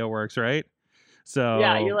how media works, right? So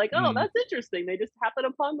yeah, you're like, oh, that's interesting. They just happen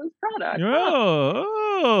upon this product.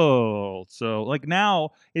 Oh, so now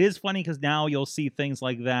it is funny because now you'll see things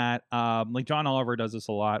like that. Like John Oliver does this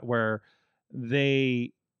a lot, where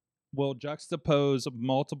they will juxtapose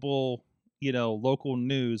multiple, local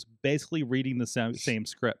news, basically reading the same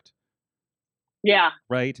script. Yeah.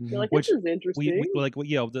 Right. You're Which this is interesting.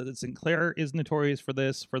 The Sinclair is notorious for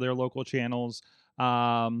this, for their local channels.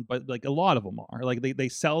 But a lot of them are they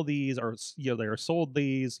sell these, or they are sold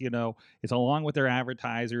these, it's along with their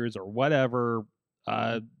advertisers or whatever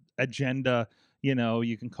agenda,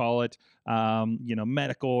 you can call it,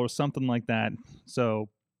 medical or something like that. So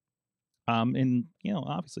and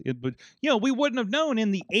obviously but we wouldn't have known in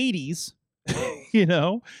the 80s.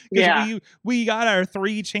 Because we got our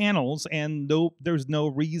 3 channels, and there's no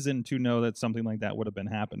reason to know that something like that would have been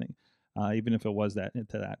happening, even if it was that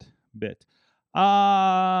bit.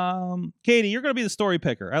 Katie, you're gonna be the story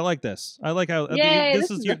picker. I like this. I like how that's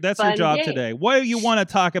your job today. What do you want to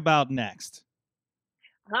talk about next?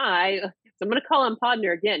 Hi. So I'm gonna call on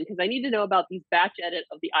Podner again because I need to know about these batch edit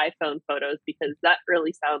of the iPhone photos, because that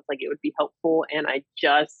really sounds like it would be helpful. And I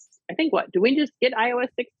think do we just get iOS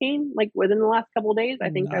 16 within the last couple of days? I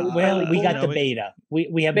think we got the beta.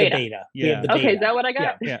 We have beta. The beta. Yeah. We have the beta. Okay, is that what I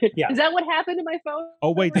got? Yeah. Is that what happened to my phone?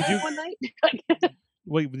 Oh wait, did you one night?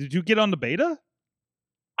 Wait, did you get on the beta?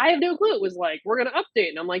 I have no clue. It was we're gonna update,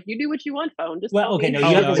 and I'm like, you do what you want, phone. Just no, you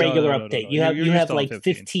have a regular update. You have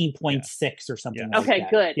 15.6 or something. Okay, like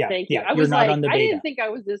that. good. Thank you. I was not on the beta. I didn't think I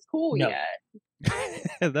was this cool yet.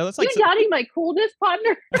 That's you doubting my coolness,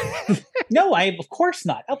 partner? No, of course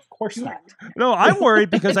not. Of course not. No, I'm worried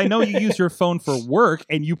because I know you use your phone for work,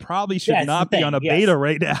 and you probably should not be on a beta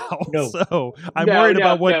right now. No. So I'm worried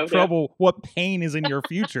about what pain is in your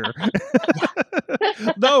future.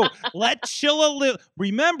 No, let Chilla live.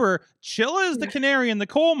 Remember, Chilla is the canary in the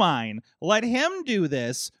coal mine. Let him do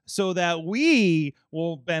this so that we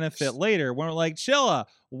will benefit later. We're like, Chilla,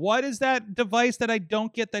 what is that device that I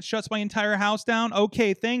don't get that shuts my entire house down?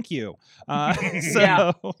 Okay, thank you. But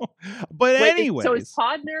anyway. So is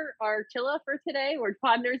Podner our Chilla for today? Where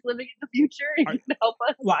Podner's living in the future and can help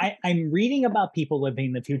us? Well, I'm reading about people living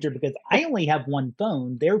in the future because I only have one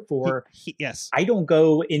phone. Therefore, yes, I don't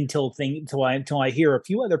go until I hear a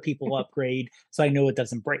few other people upgrade, so I know it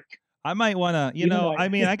doesn't break. I might want to, I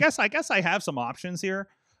mean, I guess I have some options here.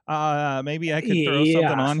 Maybe I could throw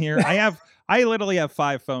something on here. I literally have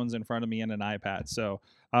 5 phones in front of me and an iPad. So,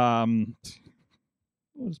 we'll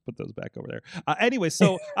just put those back over there. Anyway,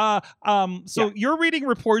 so you're reading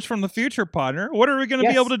reports from the future, partner. What are we going to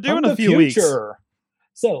be able to do in a few weeks?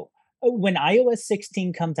 So when iOS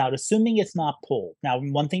 16 comes out, assuming it's not pulled. Now,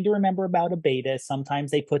 one thing to remember about a beta is sometimes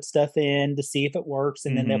they put stuff in to see if it works,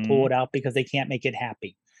 and then they'll pull it out because they can't make it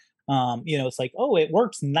happy. It's like, oh, it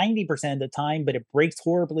works 90% of the time, but it breaks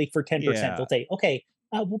horribly for 10%. Yeah. They'll say, okay,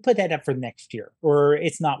 we'll put that up for next year, or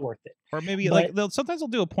it's not worth it. Or maybe sometimes they'll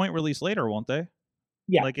do a point release later, won't they?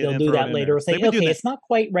 Yeah, they'll do that later. Say, okay, it's not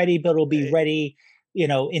quite ready, but it'll be ready,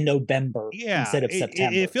 in November instead of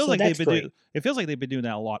September. It feels like they've been doing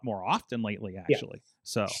that a lot more often lately, actually. Yeah.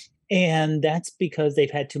 So. And that's because they've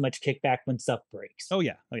had too much kickback when stuff breaks. Oh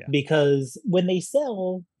yeah. Because when they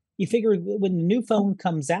sell, you figure when the new phone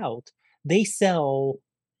comes out, they sell,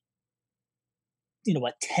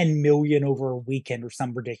 10 million over a weekend or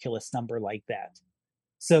some ridiculous number like that.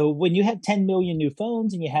 So when you have 10 million new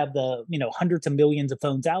phones and you have the, hundreds of millions of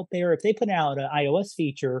phones out there, if they put out an iOS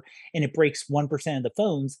feature and it breaks 1% of the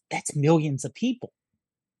phones, that's millions of people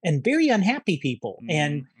and very unhappy people.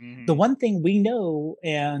 And the one thing we know,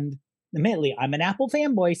 and admittedly, I'm an Apple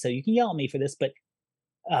fanboy, so you can yell at me for this, but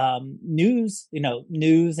news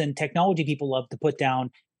and technology people love to put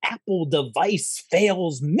down Apple device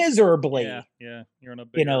fails miserably. Yeah. You're on a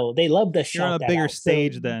bigger, they love to shout you're on a that bigger out.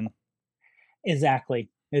 stage So, then. Exactly.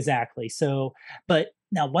 So, but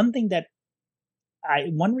now one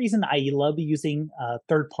reason I love using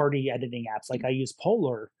third-party editing apps, like I use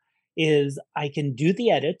Polar, is I can do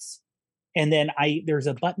the edits, and then there's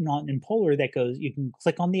a button in Polar that goes, you can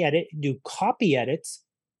click on the edit, do copy edits,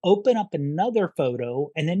 open up another photo,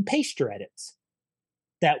 and then paste your edits.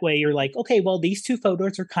 That way you're like, okay, well, these two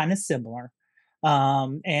photos are kind of similar.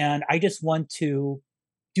 And I just want to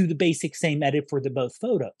do the basic same edit for the both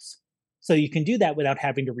photos. So you can do that without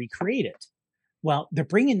having to recreate it. Well, they're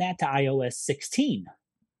bringing that to iOS 16,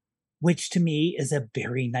 which to me is a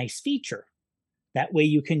very nice feature. That way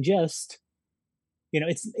you can just,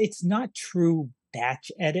 it's not true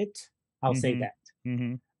batch edit. I'll say that.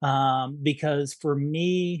 Because for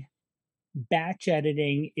me, batch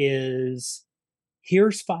editing is,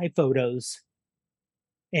 here's 5 photos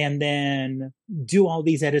and then do all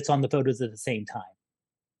these edits on the photos at the same time.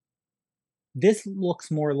 This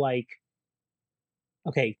looks more like,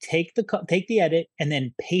 okay, take the edit and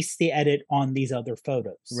then paste the edit on these other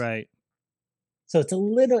photos. Right. So it's a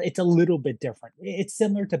little bit different. It's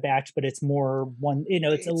similar to batch, but it's more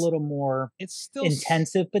it's a little more, it's still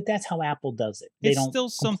intensive, but that's how Apple does it. They don't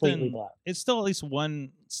still completely something. block. It's still at least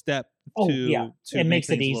one step to it makes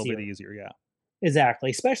it a little easier. bit easier. Yeah. Exactly,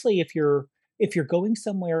 especially if you're going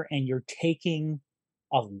somewhere and you're taking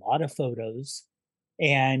a lot of photos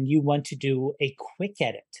and you want to do a quick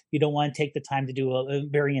edit. You don't want to take the time to do a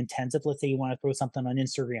very intensive. Let's say you want to throw something on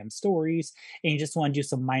Instagram stories and you just want to do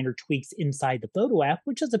some minor tweaks inside the photo app,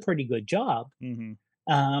 which is a pretty good job. You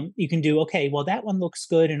can do, okay, well, that one looks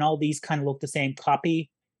good and all these kind of look the same. Copy,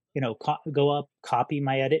 go up, copy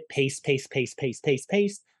my edit, paste.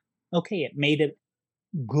 Okay, it made it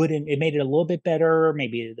good and it made it a little bit better,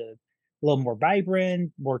 maybe a little more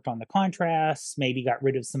vibrant, worked on the contrast, maybe got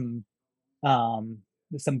rid of some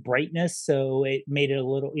brightness, so it made it a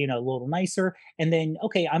little nicer. And then,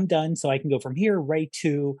 okay, I'm done, so I can go from here right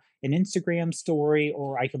to an Instagram story,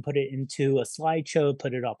 or I can put it into a slideshow,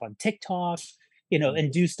 put it up on TikTok,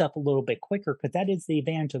 and do stuff a little bit quicker, because that is the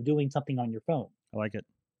advantage of doing something on your phone. I like it.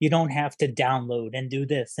 You don't have to download and do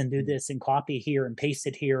this and copy here and paste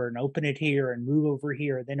it here and open it here and move over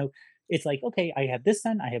here. Then it's like, okay, I have this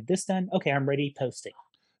done. Okay, I'm ready, posting.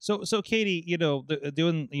 So Katie,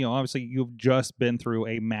 doing, obviously you've just been through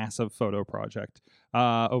a massive photo project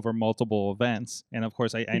over multiple events, and of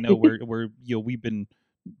course I know we've been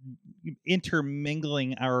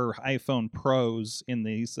intermingling our iPhone Pros in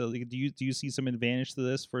these. So do you see some advantage to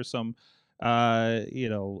this for some, at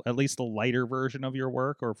least the lighter version of your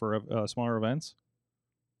work, or for smaller events?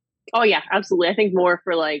 Oh yeah, absolutely. I think more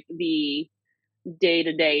for like the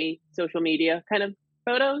day-to-day social media kind of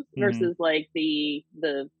photos versus like the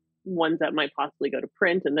ones that might possibly go to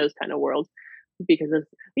print and those kind of worlds, because it's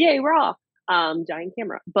yay raw giant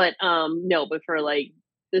camera. But no, but for like,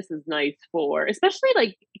 this is nice for, especially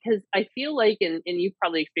like, because I feel like, and you've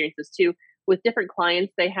probably experienced this too, with different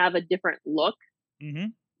clients, they have a different look.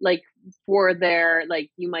 Like for their, like,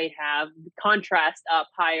 you might have contrast up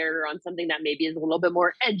higher on something that maybe is a little bit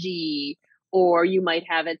more edgy, or you might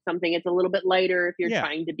have it something it's a little bit lighter if you're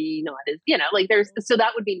trying to be not as, like there's, so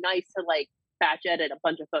that would be nice to like batch edit a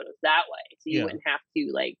bunch of photos that way. So you wouldn't have to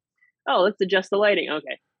like, oh, let's adjust the lighting.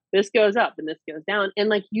 Okay, this goes up and this goes down. And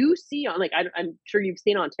like you see on like, I'm sure you've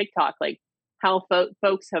seen on TikTok, like how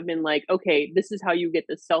folks have been like, okay, this is how you get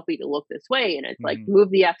this selfie to look this way. And it's like,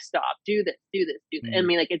 move the f-stop, do this. I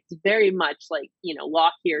mean, like, it's very much like,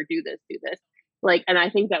 lock here, do this. Like, and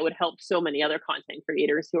I think that would help so many other content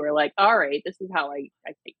creators who are like, all right, this is how I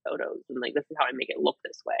take photos, and like, this is how I make it look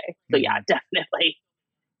this way. So yeah, definitely.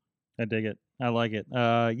 I dig it. I like it.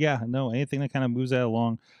 Anything that kind of moves that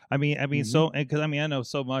along. I mean, so, because I know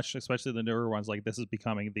so much, especially the newer ones, like this is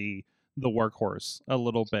becoming the workhorse a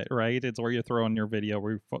little bit, right? It's where you're throwing your video,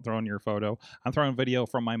 where you're throwing your photo. I'm throwing video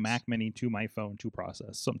from my Mac Mini to my phone to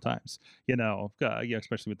process sometimes,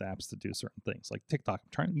 especially with the apps to do certain things like TikTok. I'm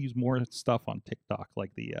trying to use more stuff on TikTok,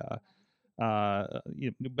 like the, but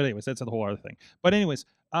anyways, that's a whole other thing. But anyways,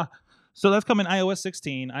 so that's coming iOS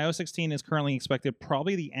 16. iOS 16 is currently expected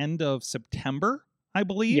probably the end of September. I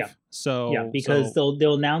believe. Yeah. So because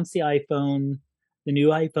they'll announce the new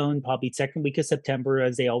iPhone, probably second week of September,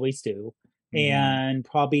 as they always do, and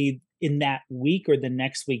probably in that week or the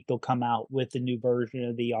next week they'll come out with the new version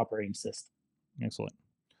of the operating system. Excellent.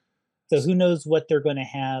 So who knows what they're going to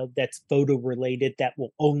have that's photo related that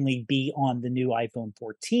will only be on the new iPhone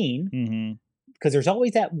 14. Because there's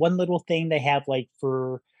always that one little thing they have, like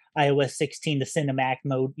for iOS 16, the cinematic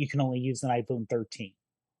mode, you can only use an iPhone 13.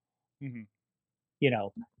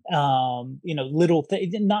 Little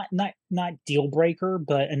thing, not deal breaker,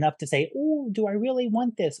 but enough to say, oh, do I really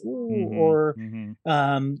want this? Or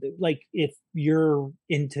like if you're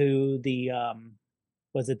into the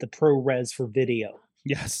was it the ProRes for video?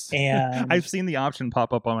 Yes. And I've seen the option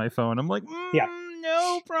pop up on my phone. I'm like,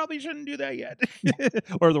 no, probably shouldn't do that yet.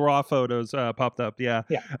 Or the raw photos popped up. Yeah.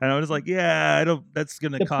 And I was like, that's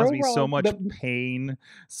going to cause me so much pain.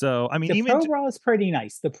 So, I mean, the even ProRAW is pretty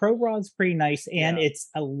nice. The ProRAW is pretty nice, and it's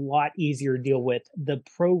a lot easier to deal with. The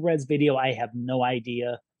ProRes video, I have no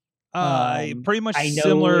idea. Pretty much I know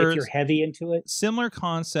similar, if you're heavy into it. Similar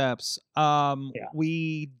concepts.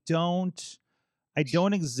 I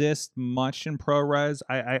don't exist much in ProRes.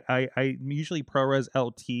 I usually ProRes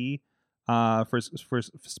LT for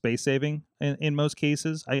space saving in most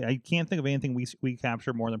cases. I can't think of anything we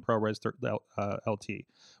capture more than ProRes LT,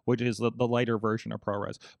 which is the lighter version of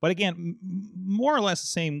ProRes. But again, more or less the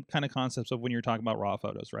same kind of concepts of when you're talking about raw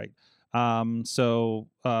photos, right? But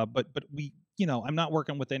we, I'm not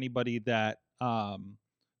working with anybody that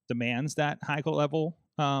demands that high level.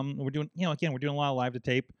 We're doing, we're doing a lot of live to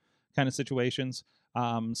tape kind of situations.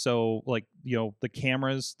 So like, the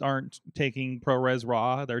cameras aren't taking ProRes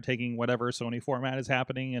RAW, they're taking whatever Sony format is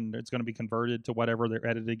happening, and it's going to be converted to whatever they're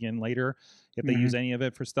editing in later if they use any of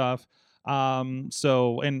it for stuff.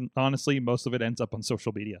 And honestly, most of it ends up on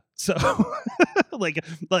social media. So like,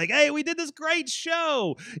 hey, we did this great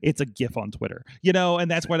show. It's a GIF on Twitter, and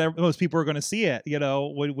that's where most people are going to see it.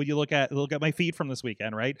 When you look at my feed from this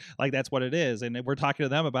weekend, right? Like that's what it is. And we're talking to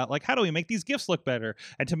them about like, how do we make these GIFs look better?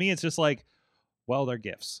 And to me, it's just like, well, they're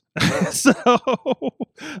GIFs.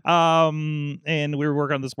 And we were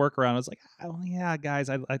working on this workaround. I was like, oh yeah, guys,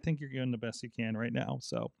 I think you're doing the best you can right now.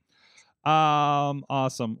 So,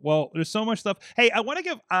 awesome. Well, there's so much stuff. Hey, I want to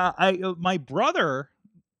give, my brother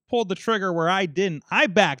pulled the trigger where I didn't. I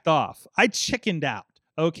backed off. I chickened out.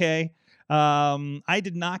 Okay. I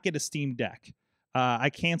did not get a Steam Deck. I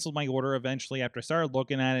canceled my order eventually after I started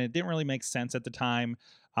looking at it. It didn't really make sense at the time.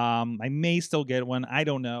 I may still get one. I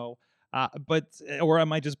don't know. Or I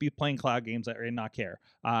might just be playing cloud games and not care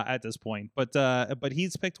at this point. But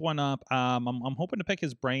he's picked one up. I'm hoping to pick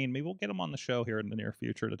his brain. Maybe we'll get him on the show here in the near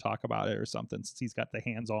future to talk about it or something, since he's got the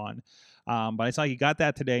hands on. But I saw he got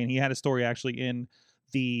that today, and he had a story actually in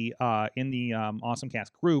the Awesome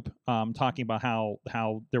Cast group talking about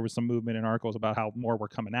how there was some movement in articles about how more were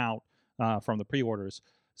coming out from the pre-orders.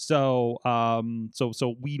 So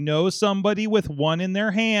we know somebody with one in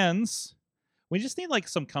their hands. We just need like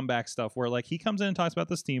some comeback stuff where like he comes in and talks about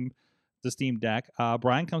the Steam Deck.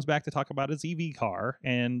 Brian comes back to talk about his EV car,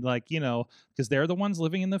 and like, because they're the ones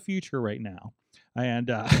living in the future right now, and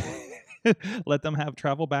let them have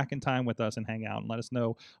travel back in time with us and hang out and let us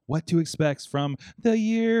know what to expect from the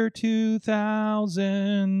year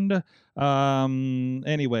 2000.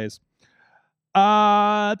 Anyways,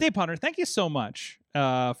 Dave Potter, thank you so much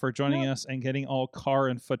for joining us and getting all car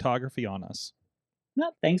and photography on us. No,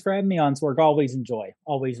 thanks for having me on, Swerg. Always enjoy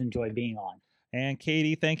being on. And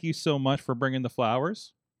Katie, thank you so much for bringing the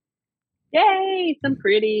flowers. Yay, some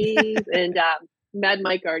pretties. And Mad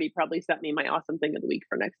Mike already probably sent me my awesome thing of the week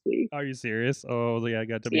for next week. Are you serious? Oh yeah, I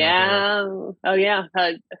got to be. Yeah. Oh yeah,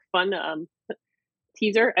 fun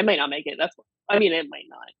teaser. I might not make it. It might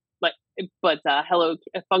not. But Hello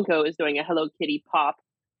Funko is doing a Hello Kitty pop.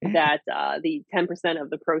 That the 10% of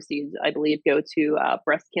the proceeds, I believe, go to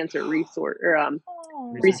Breast Cancer Research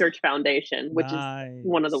Foundation, which is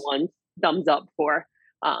one of the ones thumbs up for.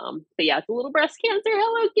 But yeah, it's a little breast cancer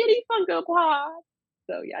Hello Kitty Funko Pop.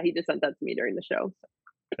 So yeah, he just sent that to me during the show. So.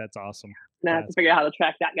 That's awesome. And I have to figure out how to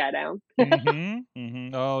track that guy down.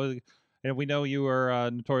 Oh, and we know you are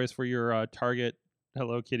notorious for your Target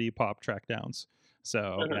Hello Kitty Pop track downs.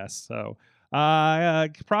 So yes, so.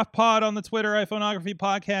 Prof Pod on the Twitter, iPhoneography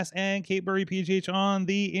Podcast, and Kate Burry PGH on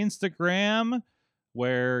the Instagram,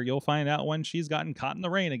 where you'll find out when she's gotten caught in the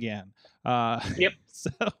rain again. Yep. So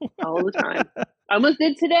all the time. I almost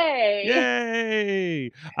did today.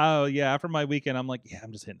 Yay! Oh yeah. After my weekend, I'm like,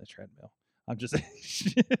 I'm just hitting the treadmill. I'm just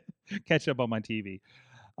catch up on my TV.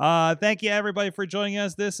 Thank you, everybody, for joining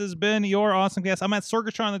us. This has been your awesome guest. I'm at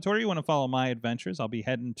Sorgatron on the Twitter. You want to follow my adventures? I'll be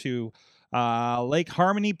heading to Lake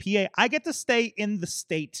Harmony, PA. I get to stay in the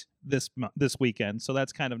state this weekend, so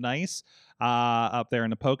that's kind of nice up there in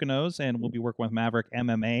the Poconos, and we'll be working with Maverick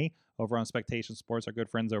MMA over on Spectation Sports, our good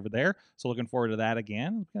friends over there. So looking forward to that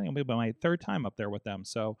again. It'll be my third time up there with them,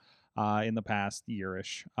 so in the past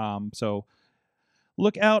year-ish. So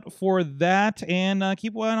look out for that, and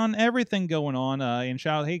keep an eye on everything going on. And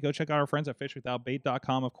shout out, hey, go check out our friends at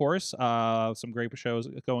fishwithoutbait.com, of course. Some great shows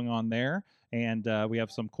going on there, and we have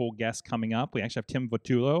some cool guests coming up. We actually have Tim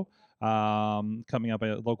Votullo coming up,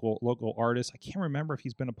 a local artist. I can't remember if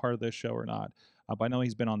he's been a part of this show or not, but I know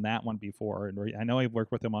he's been on that one before, and I know I've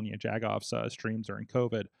worked with him on the Jagoff's streams during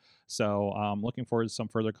COVID. So looking forward to some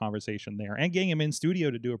further conversation there, and getting him in studio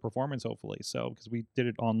to do a performance, hopefully. So because we did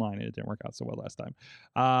it online and it didn't work out so well last time.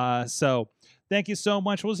 So thank you so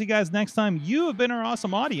much. We'll see you guys next time. You have been our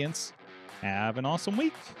awesome audience. Have an awesome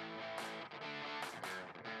week.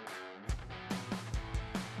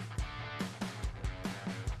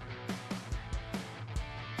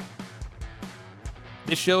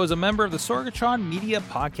 This show is a member of the Sorgatron Media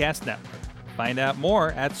Podcast Network. Find out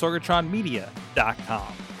more at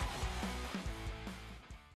sorgatronmedia.com.